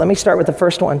particular, but let me start with the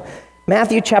first one.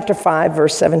 Matthew chapter 5,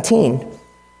 verse 17.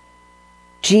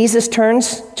 Jesus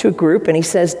turns to a group and he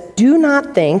says, do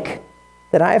not think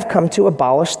that I have come to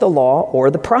abolish the law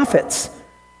or the prophets.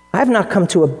 I have not come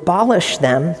to abolish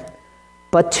them,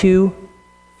 but to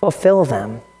fulfill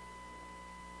them.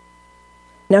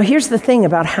 Now here's the thing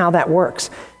about how that works.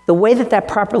 The way that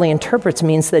properly interprets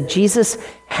means that Jesus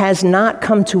has not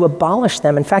come to abolish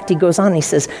them. In fact, he goes on and he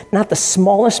says, not the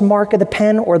smallest mark of the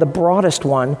pen or the broadest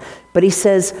one, but he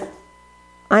says,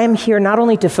 I am here not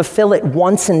only to fulfill it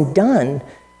once and done,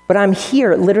 but I'm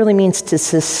here, it literally means to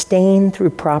sustain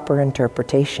through proper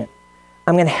interpretation.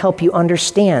 I'm going to help you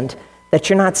understand that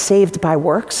you're not saved by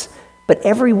works, but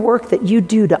every work that you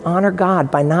do to honor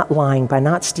God by not lying, by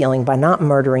not stealing, by not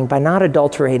murdering, by not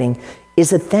adulterating,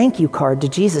 is a thank you card to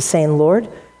Jesus saying, Lord,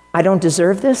 I don't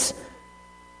deserve this,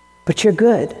 but you're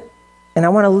good. And I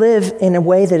want to live in a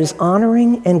way that is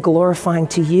honoring and glorifying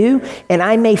to you. And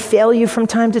I may fail you from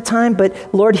time to time,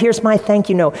 but Lord, here's my thank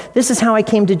you note. This is how I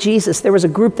came to Jesus. There was a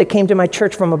group that came to my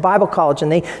church from a Bible college,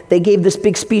 and they gave this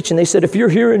big speech, and they said, if you're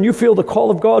here and you feel the call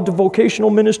of God to vocational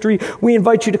ministry, we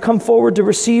invite you to come forward to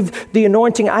receive the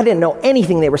anointing. I didn't know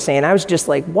anything they were saying. I was just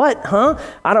like, what, huh?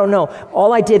 I don't know.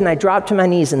 All I did, and I dropped to my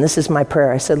knees, and this is my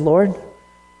prayer. I said, Lord,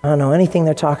 I don't know anything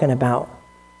they're talking about.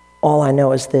 All I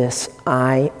know is this,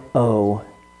 I owe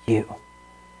you.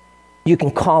 You can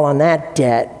call on that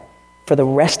debt for the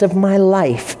rest of my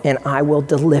life and I will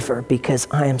deliver because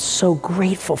I am so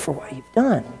grateful for what you've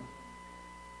done.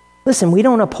 Listen, we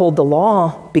don't uphold the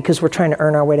law because we're trying to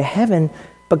earn our way to heaven,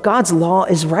 but God's law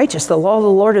is righteous. The law of the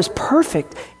Lord is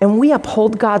perfect. And we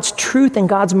uphold God's truth and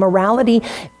God's morality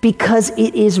because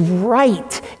it is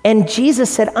right. And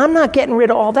Jesus said, I'm not getting rid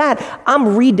of all that.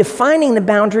 I'm redefining the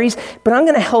boundaries, but I'm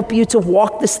going to help you to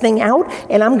walk this thing out,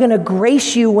 and I'm going to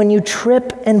grace you when you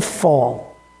trip and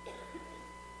fall.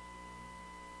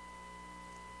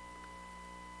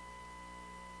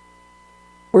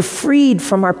 We're freed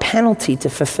from our penalty to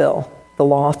fulfill the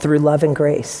law through love and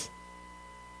grace.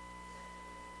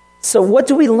 So what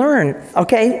do we learn?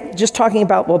 Okay, just talking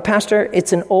about, well, Pastor,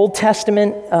 it's an Old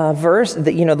Testament verse that,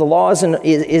 the law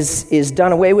is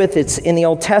done away with. It's in the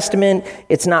Old Testament.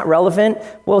 It's not relevant.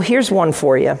 Well, here's one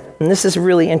for you. And this is a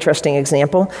really interesting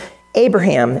example.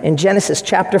 Abraham in Genesis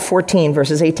chapter 14,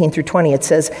 verses 18 through 20, it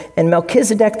says, and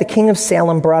Melchizedek, the king of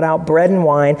Salem, brought out bread and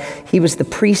wine. He was the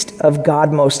priest of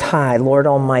God Most High, Lord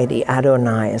Almighty,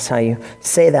 Adonai is how you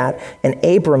say that. And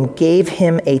Abram gave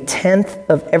him a tenth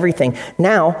of everything.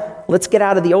 Now, let's get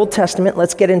out of the Old Testament.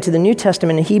 Let's get into the New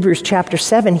Testament in Hebrews chapter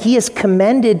 7. He is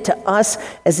commended to us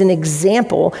as an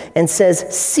example and says,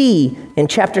 see, in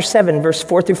chapter 7, verse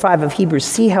 4 through 5 of Hebrews,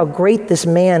 see how great this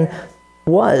man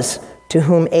was, to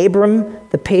whom Abram,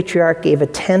 the patriarch, gave a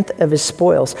tenth of his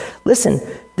spoils. Listen,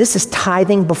 this is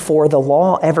tithing before the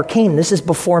law ever came. This is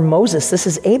before Moses. This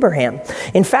is Abraham.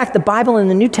 In fact, the Bible in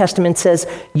the New Testament says,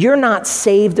 you're not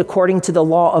saved according to the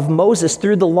law of Moses.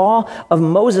 Through the law of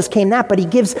Moses came that, but he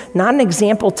gives not an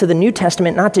example to the New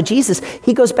Testament, not to Jesus.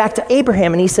 He goes back to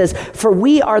Abraham and he says, for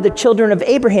we are the children of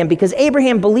Abraham, because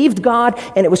Abraham believed God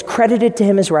and it was credited to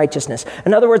him as righteousness.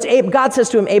 In other words, God says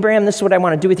to him, Abraham, this is what I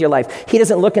want to do with your life. He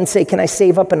doesn't look and say, can I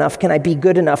save up enough? Can I be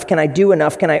good enough? Can I do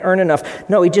enough? Can I earn enough?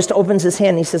 No, he just opens his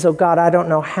hand and he says, oh God, I don't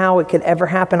know how it could ever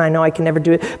happen. I know I can never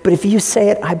do it. But if you say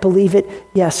it, I believe it.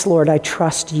 Yes, Lord, I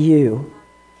trust you.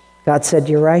 God said,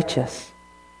 you're righteous.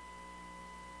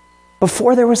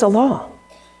 Before there was a law,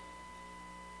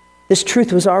 this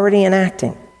truth was already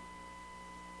enacting.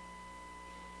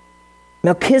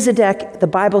 Melchizedek, the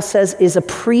Bible says, is a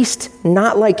priest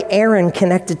not like Aaron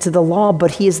connected to the law,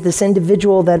 but he is this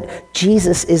individual that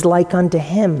Jesus is like unto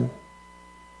him.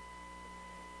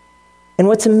 And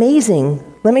what's amazing,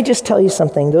 let me just tell you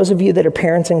something. Those of you that are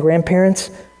parents and grandparents,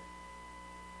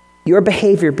 your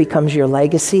behavior becomes your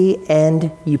legacy,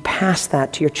 and you pass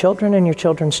that to your children and your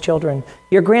children's children.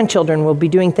 Your grandchildren will be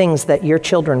doing things that your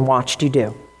children watched you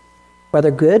do,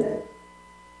 whether good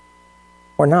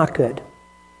or not good.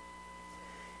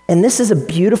 And this is a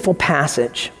beautiful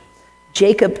passage.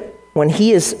 Jacob, when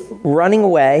he is running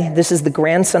away, this is the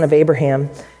grandson of Abraham,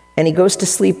 and he goes to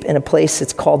sleep in a place,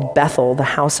 it's called Bethel, the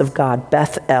house of God.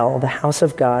 Bethel, the house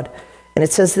of God. And And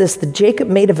it says this, that Jacob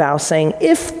made a vow saying,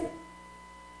 if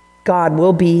God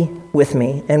will be with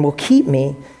me and will keep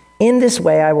me, in this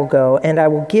way I will go, and I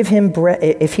will give him bread,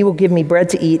 if he will give me bread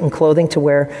to eat and clothing to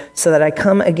wear, so that I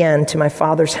come again to my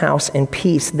father's house in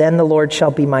peace. Then the Lord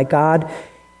shall be my God,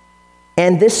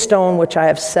 and this stone which I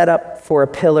have set up for a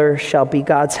pillar shall be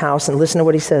God's house. And listen to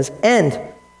what he says, and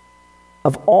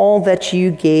of all that you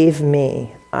gave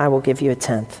me, I will give you a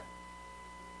tenth.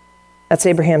 That's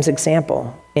Abraham's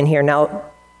example in here. Now,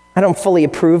 I don't fully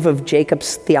approve of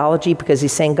Jacob's theology because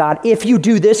he's saying, God, if you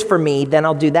do this for me, then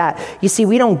I'll do that. You see,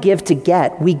 we don't give to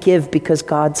get. We give because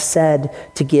God said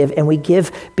to give, and we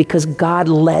give because God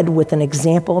led with an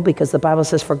example, because the Bible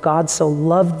says, for God so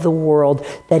loved the world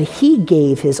that he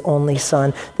gave his only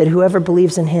son, that whoever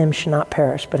believes in him should not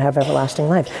perish but have everlasting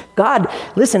life. God,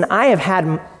 listen, I have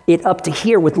had it up to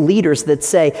here with leaders that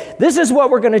say, this is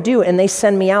what we're going to do. And they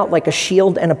send me out like a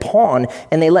shield and a pawn,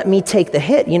 and they let me take the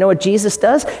hit. You know what Jesus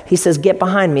does? He says, get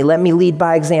behind me. Let me lead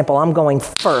by example. I'm going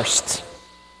first.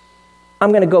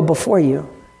 I'm going to go before you.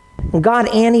 And God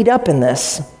anteed up in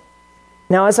this.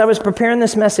 Now, as I was preparing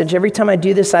this message, every time I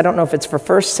do this, I don't know if it's for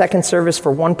first, second service,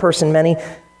 for one person, many,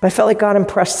 but I felt like God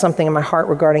impressed something in my heart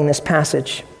regarding this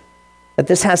passage. That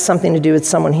this has something to do with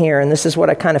someone here, and this is what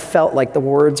I kind of felt like the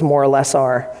words more or less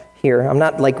are here. I'm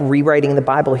not like rewriting the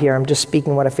Bible here. I'm just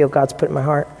speaking what I feel God's put in my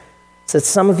heart. So that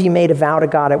some of you made a vow to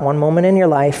God at one moment in your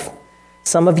life.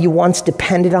 Some of you once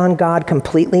depended on God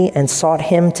completely and sought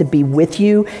him to be with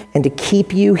you and to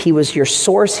keep you. He was your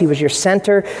source. He was your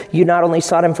center. You not only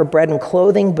sought him for bread and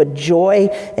clothing, but joy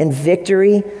and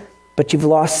victory, but you've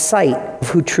lost sight of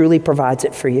who truly provides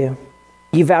it for you.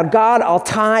 You vowed, God, I'll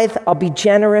tithe, I'll be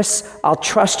generous, I'll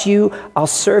trust you, I'll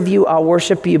serve you, I'll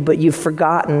worship you, but you've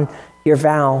forgotten your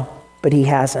vow, but he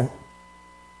hasn't.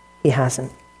 He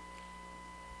hasn't.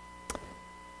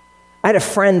 I had a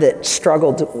friend that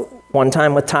struggled one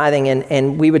time with tithing,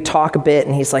 and we would talk a bit,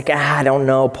 and he's like, I don't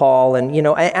know, Paul, and you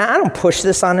know, I don't push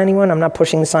this on anyone, I'm not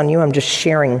pushing this on you, I'm just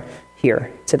sharing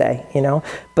here today, you know,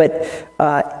 but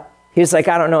he was like,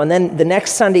 I don't know. And then the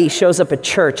next Sunday he shows up at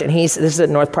church, and this is at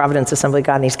North Providence Assembly of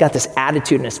God, and he's got this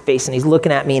attitude in his face, and he's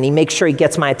looking at me, and he makes sure he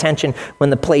gets my attention when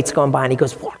the plate's going by, and he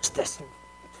goes, watch this, and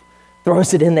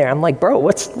throws it in there. I'm like, bro,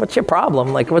 what's your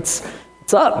problem? Like, what's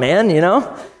up, man, you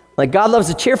know? Like, God loves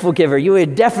a cheerful giver. You are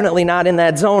definitely not in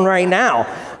that zone right now.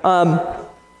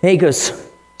 And he goes,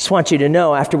 just want you to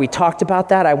know, after we talked about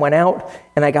that, I went out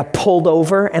and I got pulled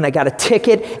over and I got a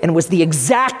ticket, and it was the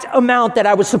exact amount that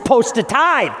I was supposed to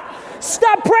tithe.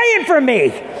 Stop praying for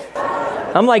me.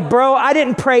 I'm like, bro, I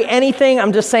didn't pray anything.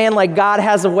 I'm just saying, like, God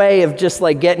has a way of just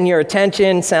like getting your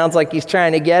attention. Sounds like he's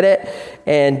trying to get it,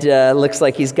 and looks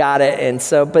like he's got it. And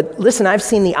so, but listen, I've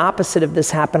seen the opposite of this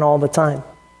happen all the time.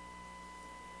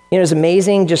 You know, it was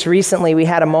amazing. Just recently, we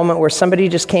had a moment where somebody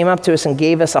just came up to us and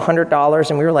gave us $100,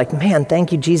 and we were like, man,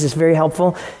 thank you, Jesus, very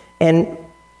helpful. And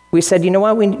we said, you know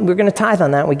what, we're going to tithe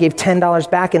on that. We gave $10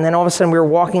 back, and then all of a sudden we were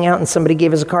walking out and somebody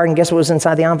gave us a card, and guess what was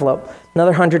inside the envelope?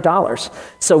 Another $100.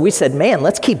 So we said, man,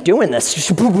 let's keep doing this.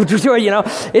 You know,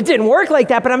 it didn't work like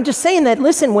that, but I'm just saying that,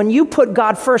 listen, when you put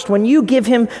God first, when you give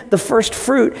him the first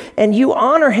fruit and you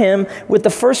honor him with the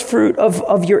first fruit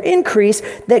of your increase,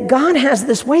 that God has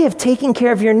this way of taking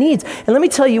care of your needs. And let me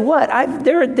tell you what,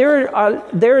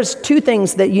 there's two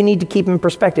things that you need to keep in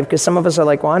perspective, because some of us are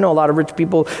like, well, I know a lot of rich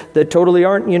people that totally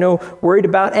aren't, you know, worried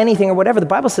about anything or whatever. The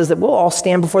Bible says that we'll all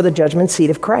stand before the judgment seat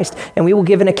of Christ, and we will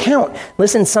give an account.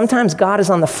 Listen, sometimes God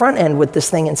is on the front end with this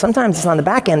thing, and sometimes it's on the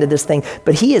back end of this thing,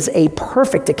 but he is a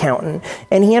perfect accountant,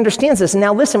 and he understands this. And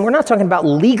now listen, we're not talking about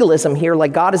legalism here,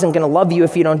 like God isn't going to love you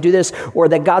if you don't do this, or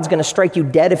that God's going to strike you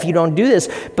dead if you don't do this,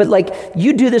 but like,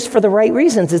 you do this for the right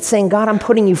reasons. It's saying, God, I'm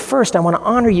putting you first. I want to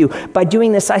honor you. By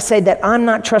doing this, I say that I'm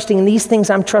not trusting in these things,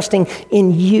 I'm trusting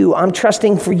in you. I'm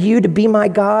trusting for you to be my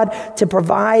God, to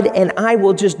provide, and I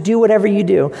will just do whatever you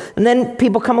do. And then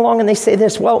people come along and they say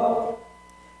this, well,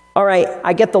 all right,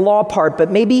 I get the law part,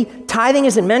 but maybe tithing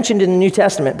isn't mentioned in the New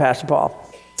Testament, Pastor Paul.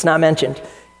 It's not mentioned.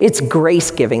 It's grace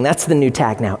giving. That's the new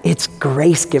tag now. It's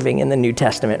grace giving in the New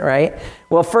Testament, right?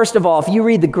 Well, first of all, if you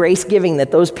read the grace giving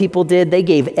that those people did, they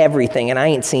gave everything, and I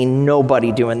ain't seen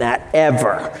nobody doing that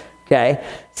ever. Okay,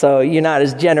 so you're not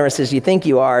as generous as you think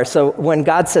you are. So when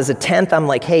God says a tenth, I'm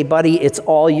like, hey, buddy, it's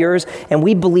all yours. And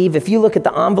we believe, if you look at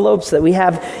the envelopes that we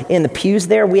have in the pews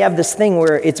there, we have this thing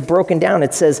where it's broken down.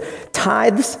 It says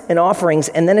tithes and offerings,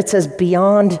 and then it says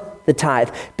beyond the tithe,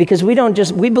 because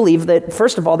we believe that,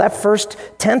 first of all, that first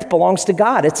tenth belongs to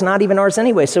God. It's not even ours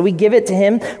anyway. So we give it to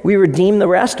him. We redeem the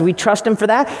rest. We trust him for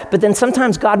that. But then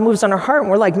sometimes God moves on our heart and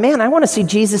we're like, man, I want to see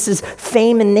Jesus's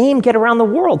fame and name get around the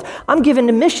world. I'm giving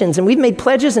to missions, and we've made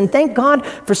pledges, and thank God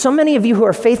for so many of you who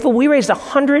are faithful. We raised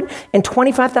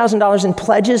 $125,000 in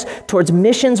pledges towards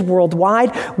missions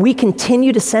worldwide. We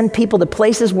continue to send people to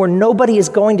places where nobody is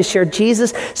going to share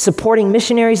Jesus, supporting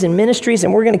missionaries and ministries,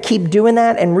 and we're going to keep doing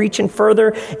that and reaching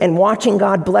further and watching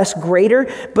God bless greater.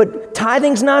 But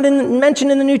tithing's not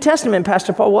mentioned in the New Testament,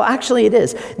 Pastor Paul. Well, actually it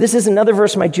is. This is another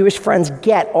verse my Jewish friends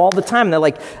get all the time. They're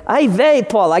like, "Ay vey,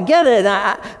 Paul, I get it.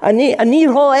 Ani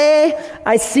ho'eh.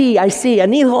 I see.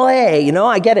 Ani ho'eh. You know,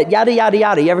 I get it. Yada, yada,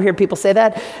 yada." You ever hear people say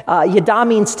that? Yada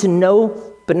means to know,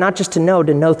 but not just to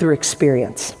know through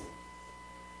experience.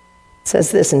 It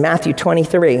says this in Matthew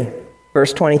 23.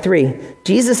 Verse 23,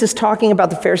 Jesus is talking about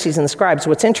the Pharisees and the scribes.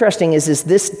 What's interesting is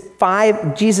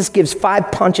Jesus gives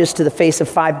 5 punches to the face of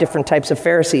 5 different types of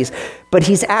Pharisees, but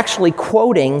he's actually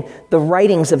quoting the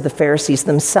writings of the Pharisees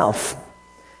themselves.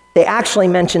 They actually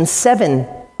mention 7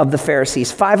 of the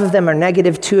Pharisees. 5 of them are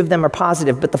negative, 2 of them are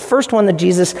positive. But the first one that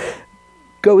Jesus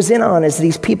goes in on is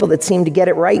these people that seem to get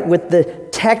it right with the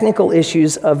technical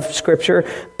issues of Scripture,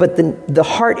 but the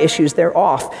heart issues, they're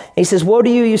off. And he says, "Woe to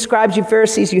you, you scribes, you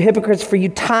Pharisees, you hypocrites, for you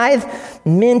tithe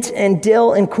mint and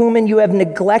dill and cumin. You have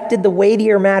neglected the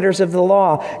weightier matters of the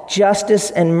law,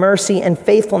 justice and mercy and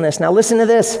faithfulness." Now listen to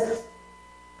this.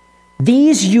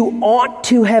 "These you ought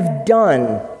to have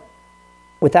done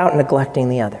without neglecting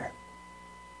the other."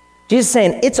 Jesus is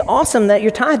saying, it's awesome that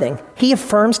you're tithing. He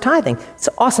affirms tithing. It's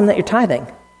awesome that you're tithing.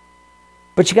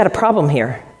 But you got a problem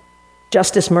here.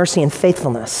 Justice, mercy, and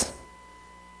faithfulness.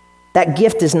 That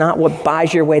gift is not what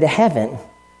buys your way to heaven.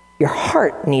 Your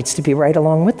heart needs to be right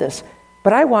along with this.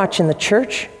 But I watch in the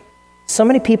church so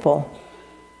many people,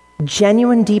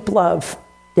 genuine deep love,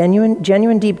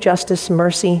 genuine deep justice,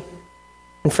 mercy,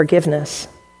 and forgiveness.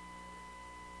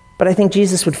 But I think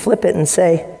Jesus would flip it and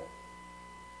say,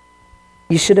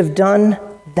 you should have done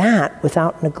that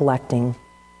without neglecting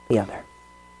the other.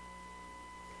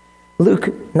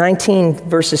 Luke 19,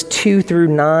 verses 2 through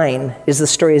 9 is the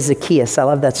story of Zacchaeus. I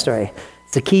love that story.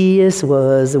 Zacchaeus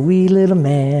was a wee little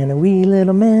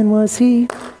man was he.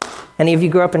 Any of you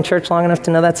grew up in church long enough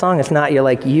to know that song? If not,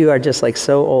 you are just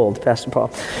so old, Pastor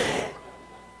Paul.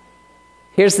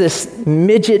 Here's this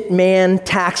midget man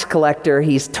tax collector.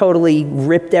 He's totally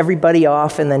ripped everybody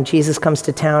off, and then Jesus comes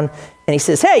to town, and he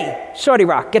says, "Hey, Shorty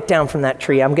Rock, get down from that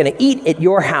tree. I'm going to eat at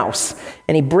your house."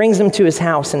 And he brings him to his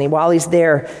house, and while he's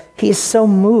there, he is so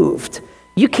moved.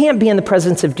 You can't be in the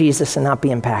presence of Jesus and not be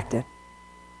impacted.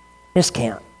 You just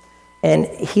can't. And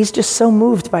he's just so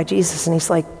moved by Jesus, and he's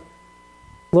like,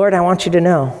 "Lord, I want you to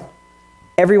know,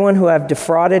 everyone who I've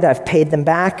defrauded, I've paid them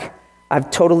back. I've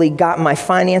totally got my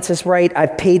finances right.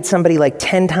 I've paid somebody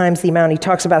 10 times the amount." He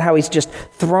talks about how he's just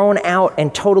thrown out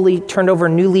and totally turned over a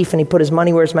new leaf, and he put his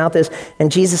money where his mouth is.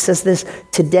 And Jesus says this,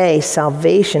 "Today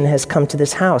salvation has come to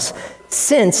this house.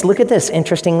 Since," look at this,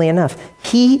 interestingly enough,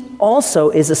 "he also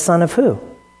is a son of" who?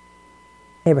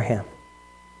 Abraham.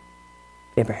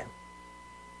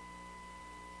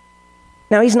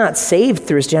 Now, he's not saved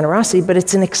through his generosity, but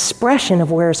it's an expression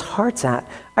of where his heart's at.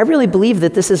 I really believe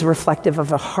that this is reflective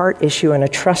of a heart issue and a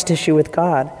trust issue with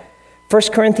God.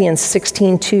 1 Corinthians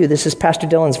 16:2, this is Pastor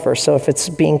Dylan's verse, so if it's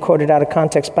being quoted out of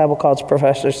context, Bible college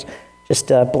professors, just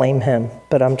blame him,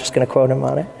 but I'm just going to quote him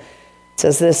on it. It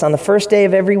says this, "On the first day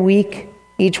of every week,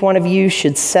 each one of you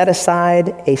should set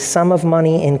aside a sum of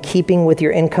money in keeping with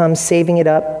your income, saving it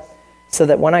up, so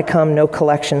that when I come, no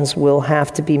collections will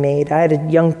have to be made." I had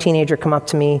a young teenager come up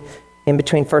to me in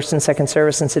between first and second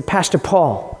service and said, "Pastor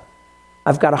Paul,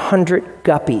 I've got 100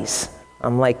 guppies."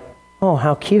 I'm like, "Oh,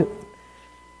 how cute.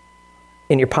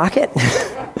 In your pocket?"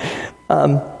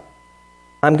 "I'm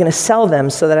going to sell them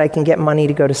so that I can get money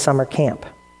to go to summer camp."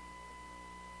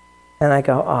 And I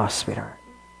go, "Oh, sweetheart.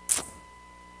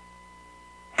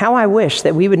 How I wish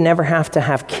that we would never have to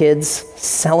have kids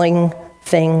selling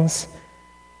things,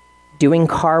 doing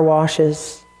car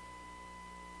washes,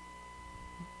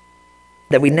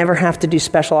 that we never have to do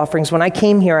special offerings." When I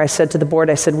came here, I said to the board,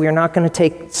 we are not going to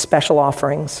take special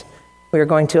offerings. We are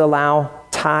going to allow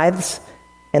tithes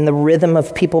and the rhythm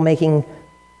of people making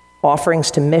offerings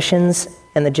to missions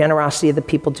and the generosity of the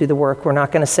people do the work. We're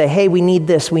not going to say, "Hey, we need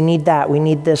this, we need that, we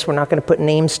need this." We're not going to put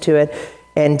names to it.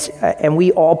 And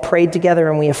we all prayed together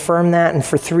and we affirmed that. And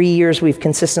for 3 years, we've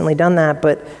consistently done that.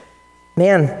 But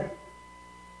man,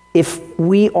 if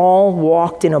we all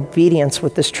walked in obedience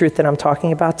with this truth that I'm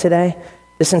talking about today,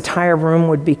 This entire room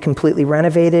would be completely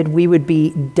renovated. We would be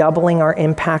doubling our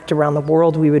impact around the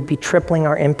world. We would be tripling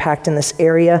our impact in this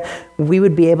area. We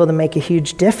would be able to make a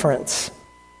huge difference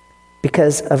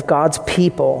because of God's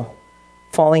people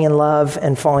falling in love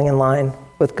and falling in line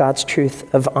with God's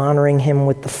truth of honoring him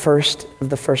with the first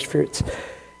of the first fruits.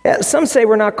 Yeah, some say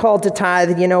we're not called to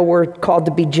tithe, we're called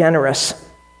to be generous.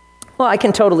 Well, I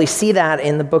can totally see that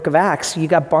in the book of Acts. You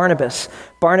got Barnabas.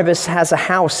 Barnabas has a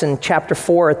house in chapter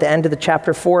 4, at the end of the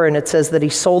chapter 4, and it says that he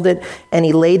sold it and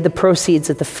he laid the proceeds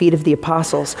at the feet of the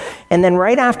apostles. And then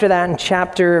right after that in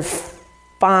chapter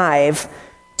 5,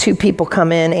 two people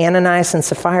come in, Ananias and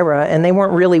Sapphira, and they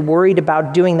weren't really worried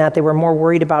about doing that. They were more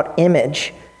worried about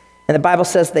image. And the Bible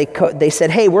says they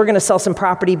said, hey, we're going to sell some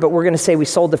property, but we're going to say we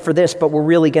sold it for this, but we're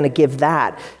really going to give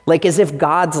that. Like as if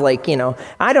God's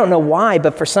I don't know why,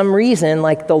 but for some reason,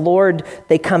 the Lord,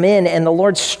 they come in and the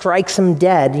Lord strikes them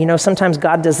dead. Sometimes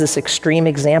God does this extreme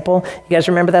example. You guys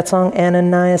remember that song?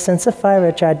 Ananias and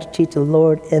Sapphira tried to cheat the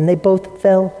Lord and they both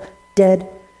fell dead.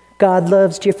 God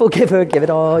loves cheerful giver, give it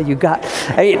all you got.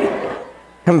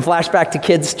 I'm flashback to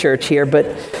kids' church here, but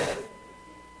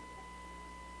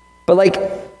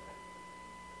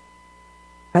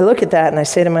I look at that and I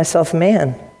say to myself,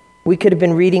 man, we could have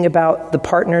been reading about the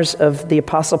partners of the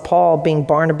Apostle Paul being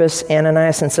Barnabas,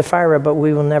 Ananias, and Sapphira, but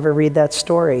we will never read that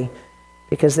story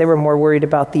because they were more worried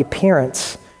about the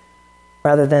appearance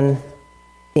rather than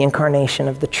the incarnation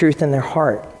of the truth in their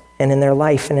heart and in their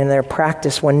life and in their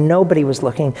practice when nobody was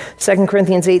looking. 2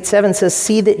 Corinthians 8:7 says,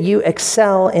 see that you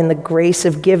excel in the grace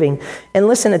of giving. And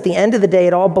listen, at the end of the day,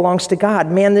 it all belongs to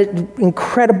God. Man, the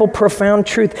incredible, profound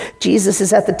truth. Jesus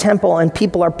is at the temple and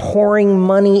people are pouring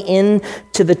money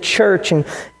into the church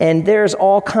and there's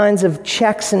all kinds of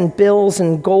checks and bills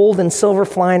and gold and silver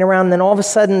flying around. And then all of a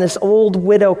sudden, this old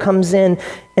widow comes in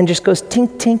and just goes,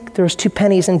 tink, tink, there's 2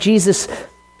 pennies. And Jesus,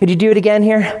 could you do it again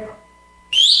here?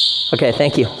 Okay,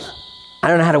 thank you. I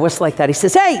don't know how to whistle like that. He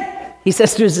says, hey, he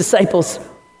says to his disciples,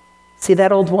 see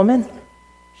that old woman?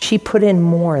 She put in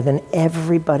more than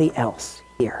everybody else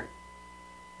here.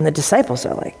 And the disciples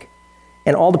are like,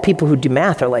 and all the people who do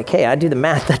math are like, hey, I do the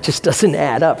math, that just doesn't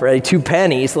add up, right? 2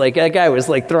 pennies, that guy was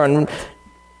throwing.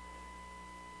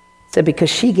 Said because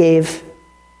she gave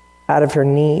out of her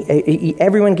need,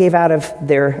 everyone gave out of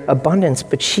their abundance,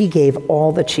 but she gave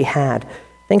all that she had.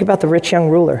 Think about the rich young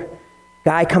ruler.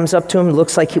 Guy comes up to him,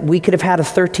 looks like we could have had a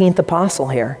 13th apostle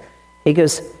here. He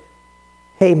goes,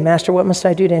 hey, master, what must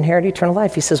I do to inherit eternal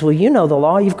life? He says, well, you know the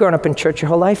law. You've grown up in church your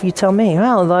whole life. You tell me.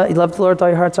 Well, you love the Lord with all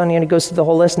your hearts on you. And he goes through the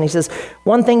whole list and he says,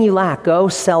 one thing you lack, go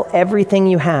sell everything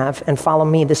you have and follow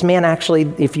me. This man actually,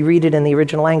 if you read it in the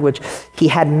original language, he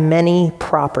had many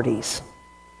properties.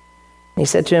 And he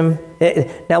said to him,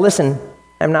 now listen,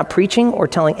 I'm not preaching or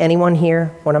telling anyone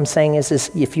here. What I'm saying is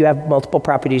if you have multiple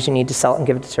properties, you need to sell it and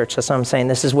give it to church. That's what I'm saying.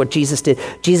 This is what Jesus did.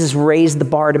 Jesus raised the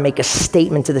bar to make a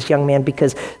statement to this young man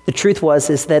because the truth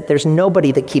is that there's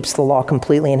nobody that keeps the law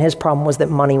completely. And his problem was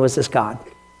that money was his God.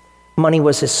 Money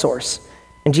was his source.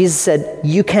 And Jesus said,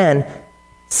 you can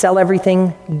sell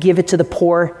everything, give it to the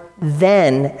poor.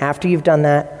 Then, after you've done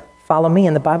that, follow me.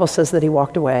 And the Bible says that he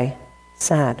walked away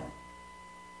sad.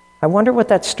 I wonder what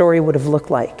that story would have looked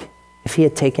like if he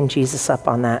had taken Jesus up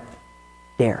on that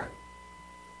dare.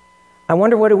 I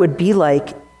wonder what it would be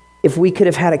like if we could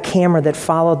have had a camera that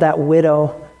followed that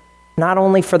widow, not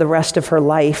only for the rest of her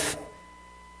life,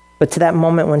 but to that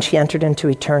moment when she entered into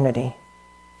eternity,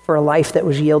 for a life that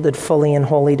was yielded fully and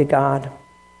wholly to God.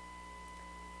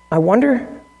 I wonder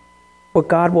what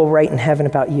God will write in heaven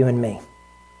about you and me.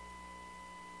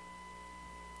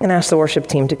 I'm going to ask the worship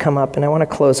team to come up, and I want to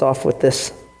close off with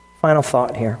this final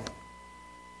thought here.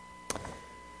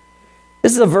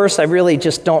 This is a verse I really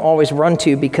just don't always run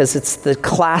to because it's the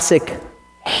classic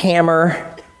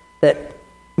hammer that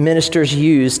ministers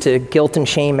use to guilt and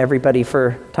shame everybody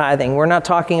for tithing. We're not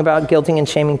talking about guilting and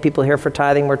shaming people here for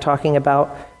tithing. We're talking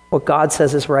about what God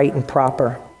says is right and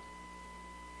proper.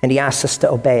 And he asks us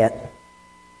to obey it.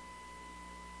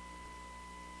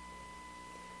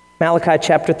 Malachi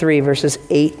chapter 3, verses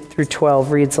 8 through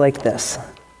 12 reads like this.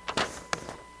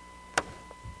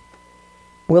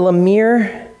 Will a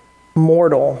mere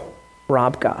mortal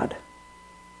rob God?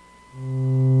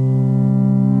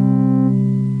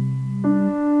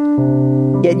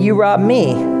 Yet you rob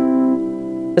me.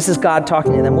 This is God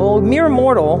talking to them. Will a mere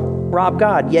mortal rob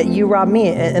God? Yet you rob me.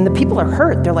 And the people are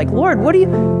hurt. They're like, Lord, what are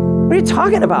you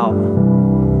talking about?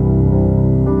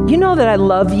 You know that I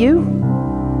love you.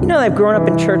 You know that I've grown up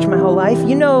in church my whole life.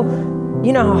 You know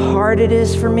how hard it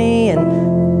is for me.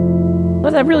 And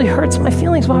Lord, that really hurts my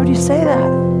feelings. Why would you say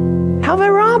that? How have I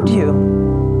robbed you?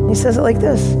 And he says it like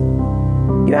this.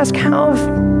 You ask, how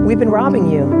have we've been robbing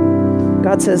you.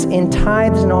 God says, in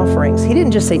tithes and offerings. He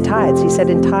didn't just say tithes. He said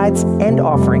in tithes and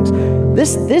offerings.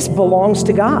 This belongs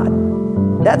to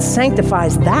God. That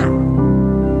sanctifies that.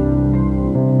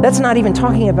 That's not even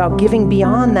talking about giving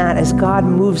beyond that as God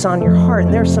moves on your heart.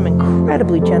 And there are some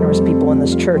incredibly generous people in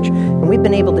this church, and we've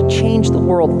been able to change the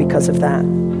world because of that.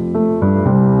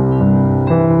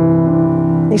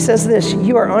 He says this,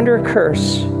 you are under a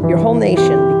curse, your whole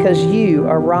nation, because you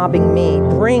are robbing me.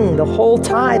 Bring the whole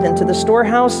tithe into the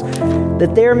storehouse,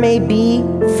 that there may be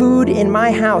food in my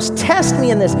house. Test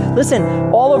me in this. Listen,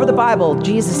 all over the Bible,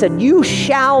 Jesus said, you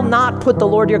shall not put the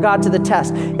Lord your God to the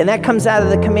test. And that comes out of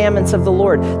the commandments of the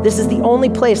Lord. This is the only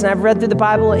place, and I've read through the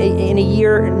Bible in a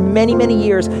year, many, many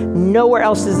years, nowhere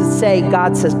else does it say,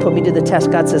 God says, put me to the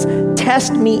test. God says,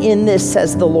 test me in this,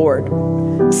 says the Lord.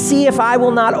 See if I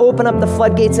will not open up the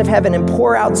floodgates of heaven and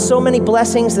pour out so many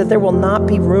blessings that there will not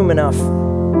be room enough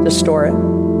to store it.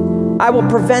 I will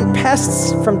prevent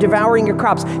pests from devouring your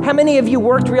crops. How many of you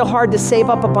worked real hard to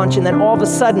save up a bunch and then all of a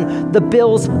sudden the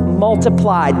bills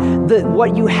multiplied?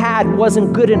 What you had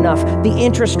wasn't good enough. The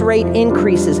interest rate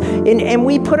increases. And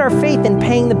we put our faith in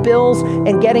paying the bills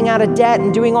and getting out of debt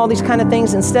and doing all these kind of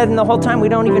things instead. And the whole time we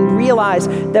don't even realize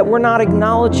that we're not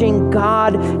acknowledging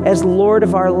God as Lord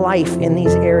of our life in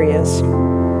these areas.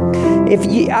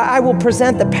 I will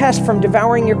present the pest from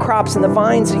devouring your crops and the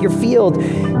vines of your field.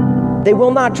 They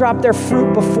will not drop their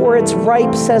fruit before it's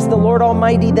ripe, says the Lord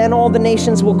Almighty. Then all the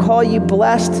nations will call you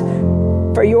blessed,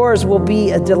 for yours will be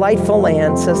a delightful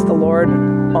land, says the Lord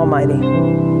Almighty.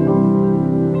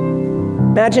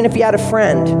 Imagine if you had a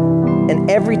friend, and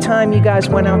every time you guys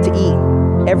went out to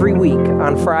eat, every week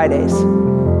on Fridays,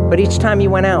 but each time you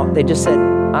went out, they just said,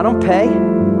 I don't pay,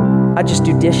 I just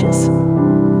do dishes.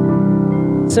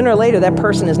 Sooner or later, that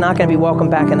person is not going to be welcome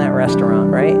back in that restaurant,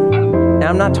 right? Now,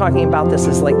 I'm not talking about this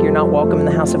as like you're not welcome in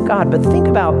the house of God, but think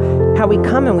about how we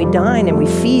come and we dine and we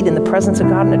feed in the presence of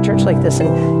God in a church like this.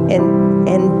 And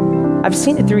I've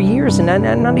seen it through years, and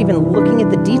I'm not even looking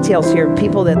at the details here.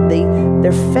 People that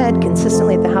they're fed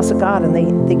consistently at the house of God, and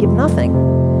they give nothing.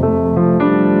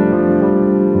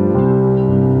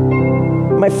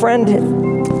 My friend,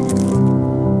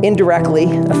 indirectly,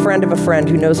 a friend of a friend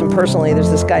who knows him personally,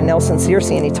 there's this guy, Nelson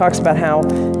Searcy, and he talks about how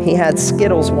he had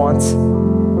Skittles once,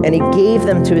 and he gave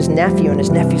them to his nephew, and his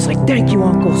nephew's like, thank you,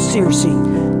 Uncle Searcy.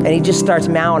 And he just starts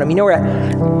mowing them. You know where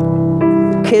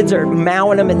kids are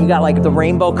mowing them, and you got like the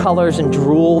rainbow colors and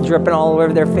drool dripping all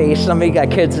over their face. Somebody got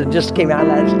kids that just came out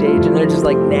of that stage, and they're just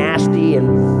like nasty.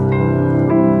 And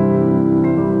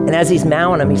as he's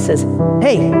mowing them, he says,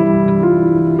 hey,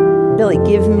 Billy,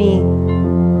 give me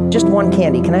just one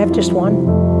candy. Can I have just one?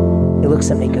 He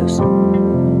looks at me and he goes,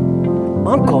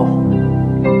 Uncle,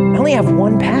 I only have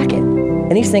one packet.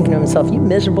 And he's thinking to himself, you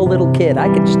miserable little kid. I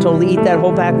could just totally eat that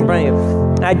whole pack in front of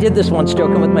you. I did this once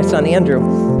joking with my son, Andrew.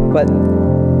 But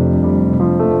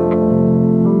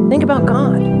think about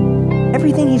God.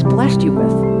 Everything he's blessed you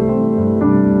with.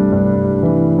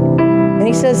 And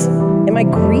he says, am I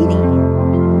greedy?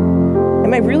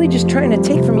 Am I really just trying to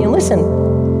take from you? And listen,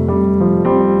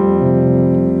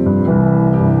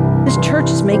 this church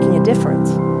is making a difference.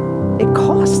 It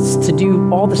costs to do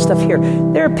all the stuff here.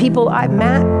 There are people,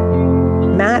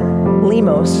 Matt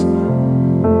Lemos,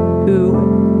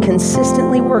 who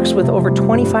consistently works with over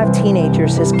 25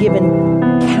 teenagers, has given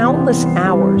countless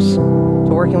hours to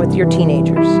working with your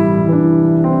teenagers,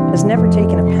 has never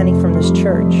taken a penny from this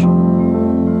church,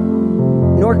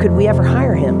 nor could we ever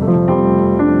hire him.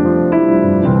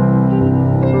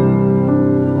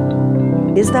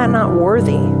 Is that not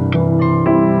worthy?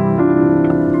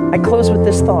 I close with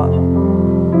this thought.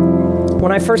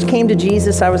 When I first came to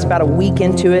Jesus, I was about a week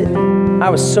into it. I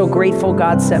was so grateful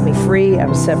God set me free. I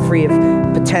was set free of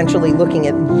potentially looking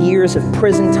at years of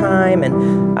prison time,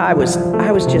 and I was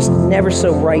just never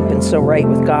so ripe and so right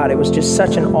with God. It was just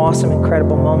such an awesome,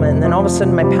 incredible moment. And then all of a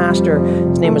sudden, my pastor,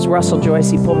 his name was Russell Joyce,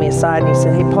 he pulled me aside and he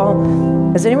said, hey,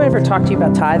 Paul, has anyone ever talked to you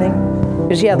about tithing?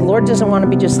 Because the Lord doesn't want to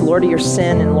be just Lord of your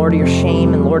sin and Lord of your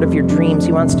shame and Lord of your dreams.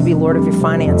 He wants to be Lord of your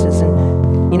finances.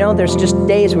 And there's just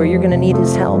days where you're going to need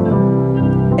his help.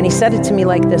 And he said it to me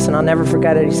like this, and I'll never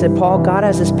forget it. He said, Paul, God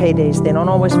has his paydays. They don't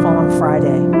always fall on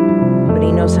Friday, but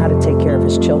he knows how to take care of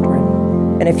his children.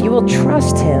 And if you will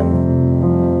trust him,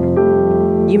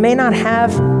 you may not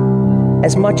have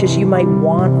as much as you might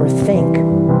want or think,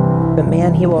 but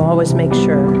man, he will always make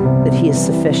sure that he is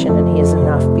sufficient and he is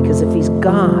enough, because if he's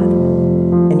God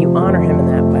and you honor him in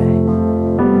that way,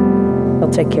 he'll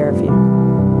take care of you.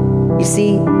 You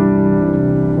see,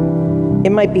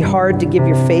 it might be hard to give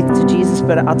your faith to Jesus,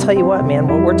 but I'll tell you what, man,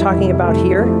 what we're talking about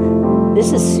here,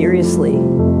 this is seriously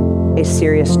a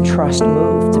serious trust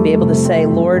move, to be able to say,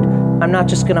 Lord, I'm not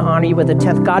just going to honor you with a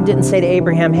 10th. God didn't say to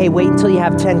Abraham, hey, wait until you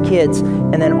have 10 kids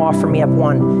and then offer me up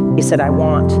one. He said, I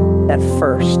want that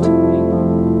first.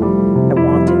 I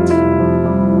want it.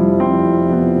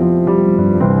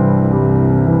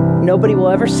 Nobody will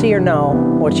ever see or know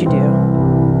what you do,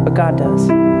 but God does.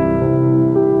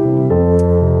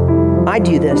 I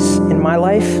do this in my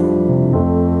life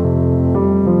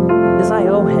because I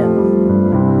owe him.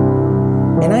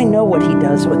 And I know what he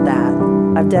does with that.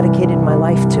 I've dedicated my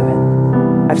life to it.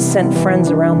 I've sent friends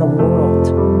around the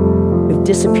world who've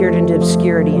disappeared into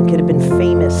obscurity and could have been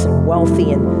famous and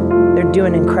wealthy, and they're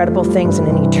doing incredible things, and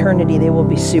in eternity they will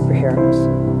be superheroes.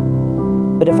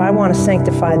 But if I want to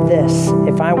sanctify this,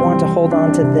 if I want to hold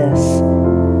on to this,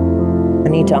 I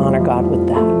need to honor God with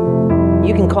that.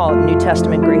 You can call it New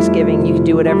Testament grace giving. You can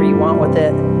do whatever you want with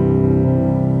it.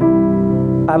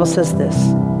 The Bible says this: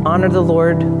 honor the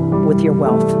Lord with your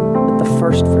wealth, with the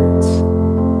first fruits.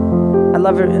 I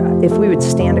love it if we would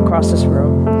stand across this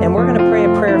room, and we're going to pray a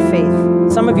prayer of faith.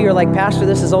 Some of you are like, Pastor,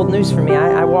 this is old news for me.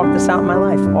 I walk this out in my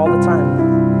life all the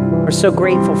time. We're so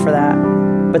grateful for that.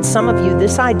 But some of you,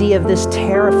 this idea of this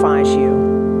terrifies you.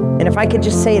 And if I could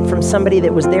just say it from somebody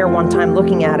that was there one time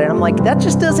looking at it, I'm like, that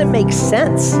just doesn't make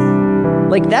sense.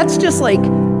 Like, that's just like,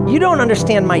 you don't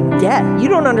understand my debt. You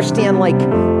don't understand, like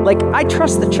I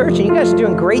trust the church, and you guys are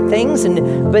doing great things,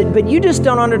 but you just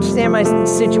don't understand my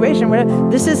situation.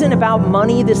 This isn't about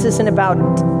money. This isn't about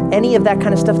any of that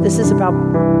kind of stuff. This is about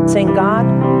saying, God,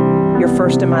 you're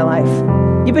first in my life.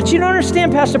 Yeah, but you don't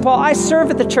understand, Pastor Paul. I serve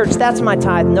at the church. That's my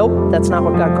tithe. Nope, that's not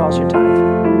what God calls your tithe.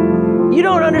 You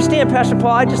don't understand, Pastor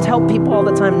Paul. I just help people all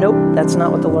the time. Nope, that's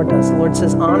not what the Lord does. The Lord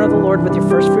says, honor the Lord with your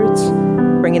first fruits.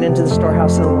 Bring it into the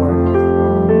storehouse of the Lord.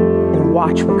 And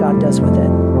watch what God does with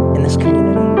it in this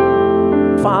community.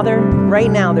 Father, right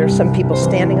now there are some people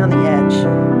standing on the edge.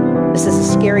 This is a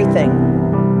scary thing.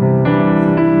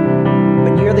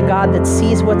 But you're the God that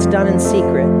sees what's done in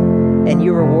secret, and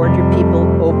you reward your people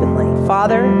openly.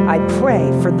 Father, I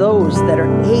pray for those that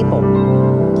are able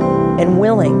and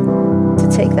willing to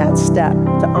take that step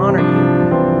to honor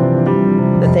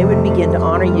you, that they would begin to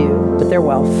honor you with their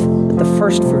wealth, with the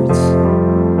first fruits,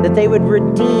 that they would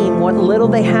redeem what little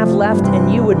they have left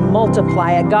and you would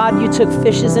multiply it. God, you took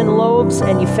fishes and loaves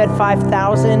and you fed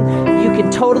 5,000. You can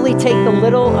totally take the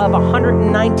little of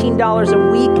 $119 a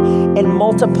week and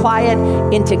multiply it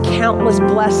into countless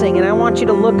blessing. And I want you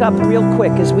to look up real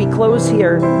quick as we close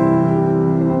here.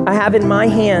 I have in my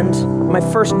hand my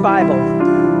first Bible.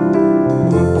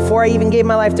 Before I even gave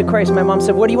my life to Christ, my mom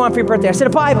said, what do you want for your birthday? I said,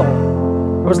 a Bible.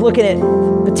 I was looking at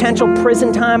potential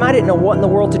prison time. I didn't know what in the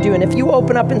world to do. And if you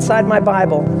open up inside my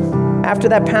Bible, after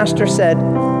that pastor said,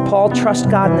 Paul,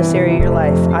 trust God in this area of your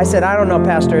life. I said, I don't know,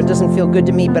 Pastor. It doesn't feel good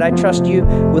to me, but I trust you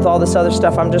with all this other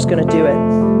stuff. I'm just going to do it.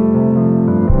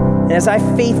 And as I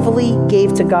faithfully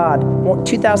gave to God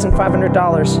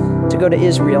 $2,500 to go to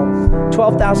Israel,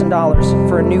 $12,000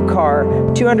 for a new car,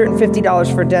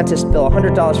 $250 for a dentist bill,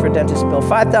 $100 for a dentist bill,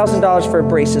 $5,000 for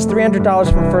braces,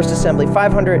 $300 from First Assembly,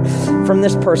 $500 from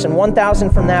this person,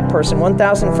 $1,000 from that person,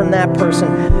 $1,000 from that person,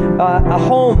 a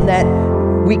home that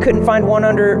we couldn't find one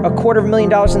under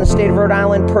 $250,000 in the state of Rhode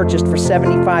Island, purchased for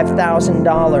 $75,000,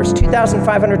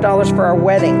 $2,500 for our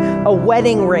wedding, a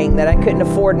wedding ring that I couldn't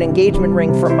afford, an engagement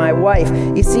ring for my wife.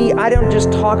 You see, I don't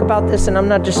just talk about this, and I'm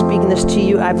not just speaking this to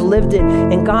you. I've lived it,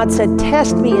 and God said,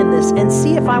 test me in this and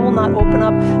see if I will not open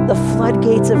up the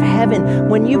floodgates of heaven.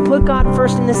 When you put God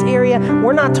first in this area,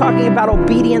 we're not talking about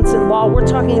obedience and law. We're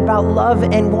talking about love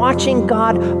and watching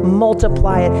God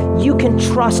multiply it. You can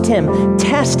trust him,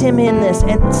 test him in this,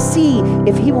 and see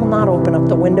if he will not open up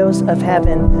the windows of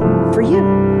heaven for you.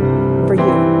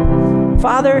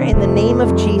 Father, in the name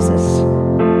of Jesus,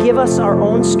 give us our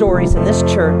own stories in this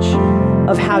church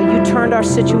of how you turned our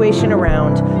situation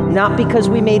around, not because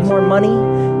we made more money,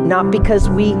 not because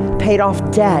we paid off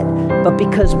debt, but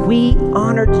because we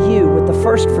honored you with the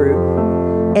first fruit.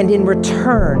 And in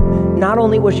return, not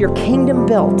only was your kingdom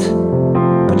built,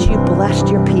 but you blessed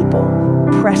your people,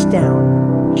 pressed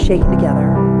down, shaken together,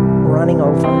 running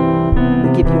over.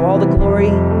 We give you all the glory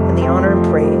and the honor and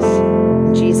praise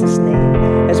in Jesus'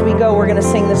 name. As we go, we're going to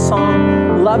sing this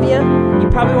song, Love Ya. You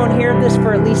probably won't hear this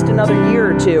for at least another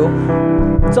year or two.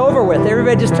 It's over with.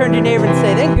 Everybody just turn to your neighbor and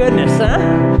say, thank goodness, huh?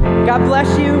 God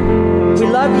bless you.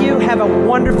 We love you. Have a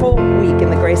wonderful week in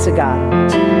the grace of God.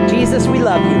 Jesus, we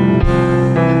love you.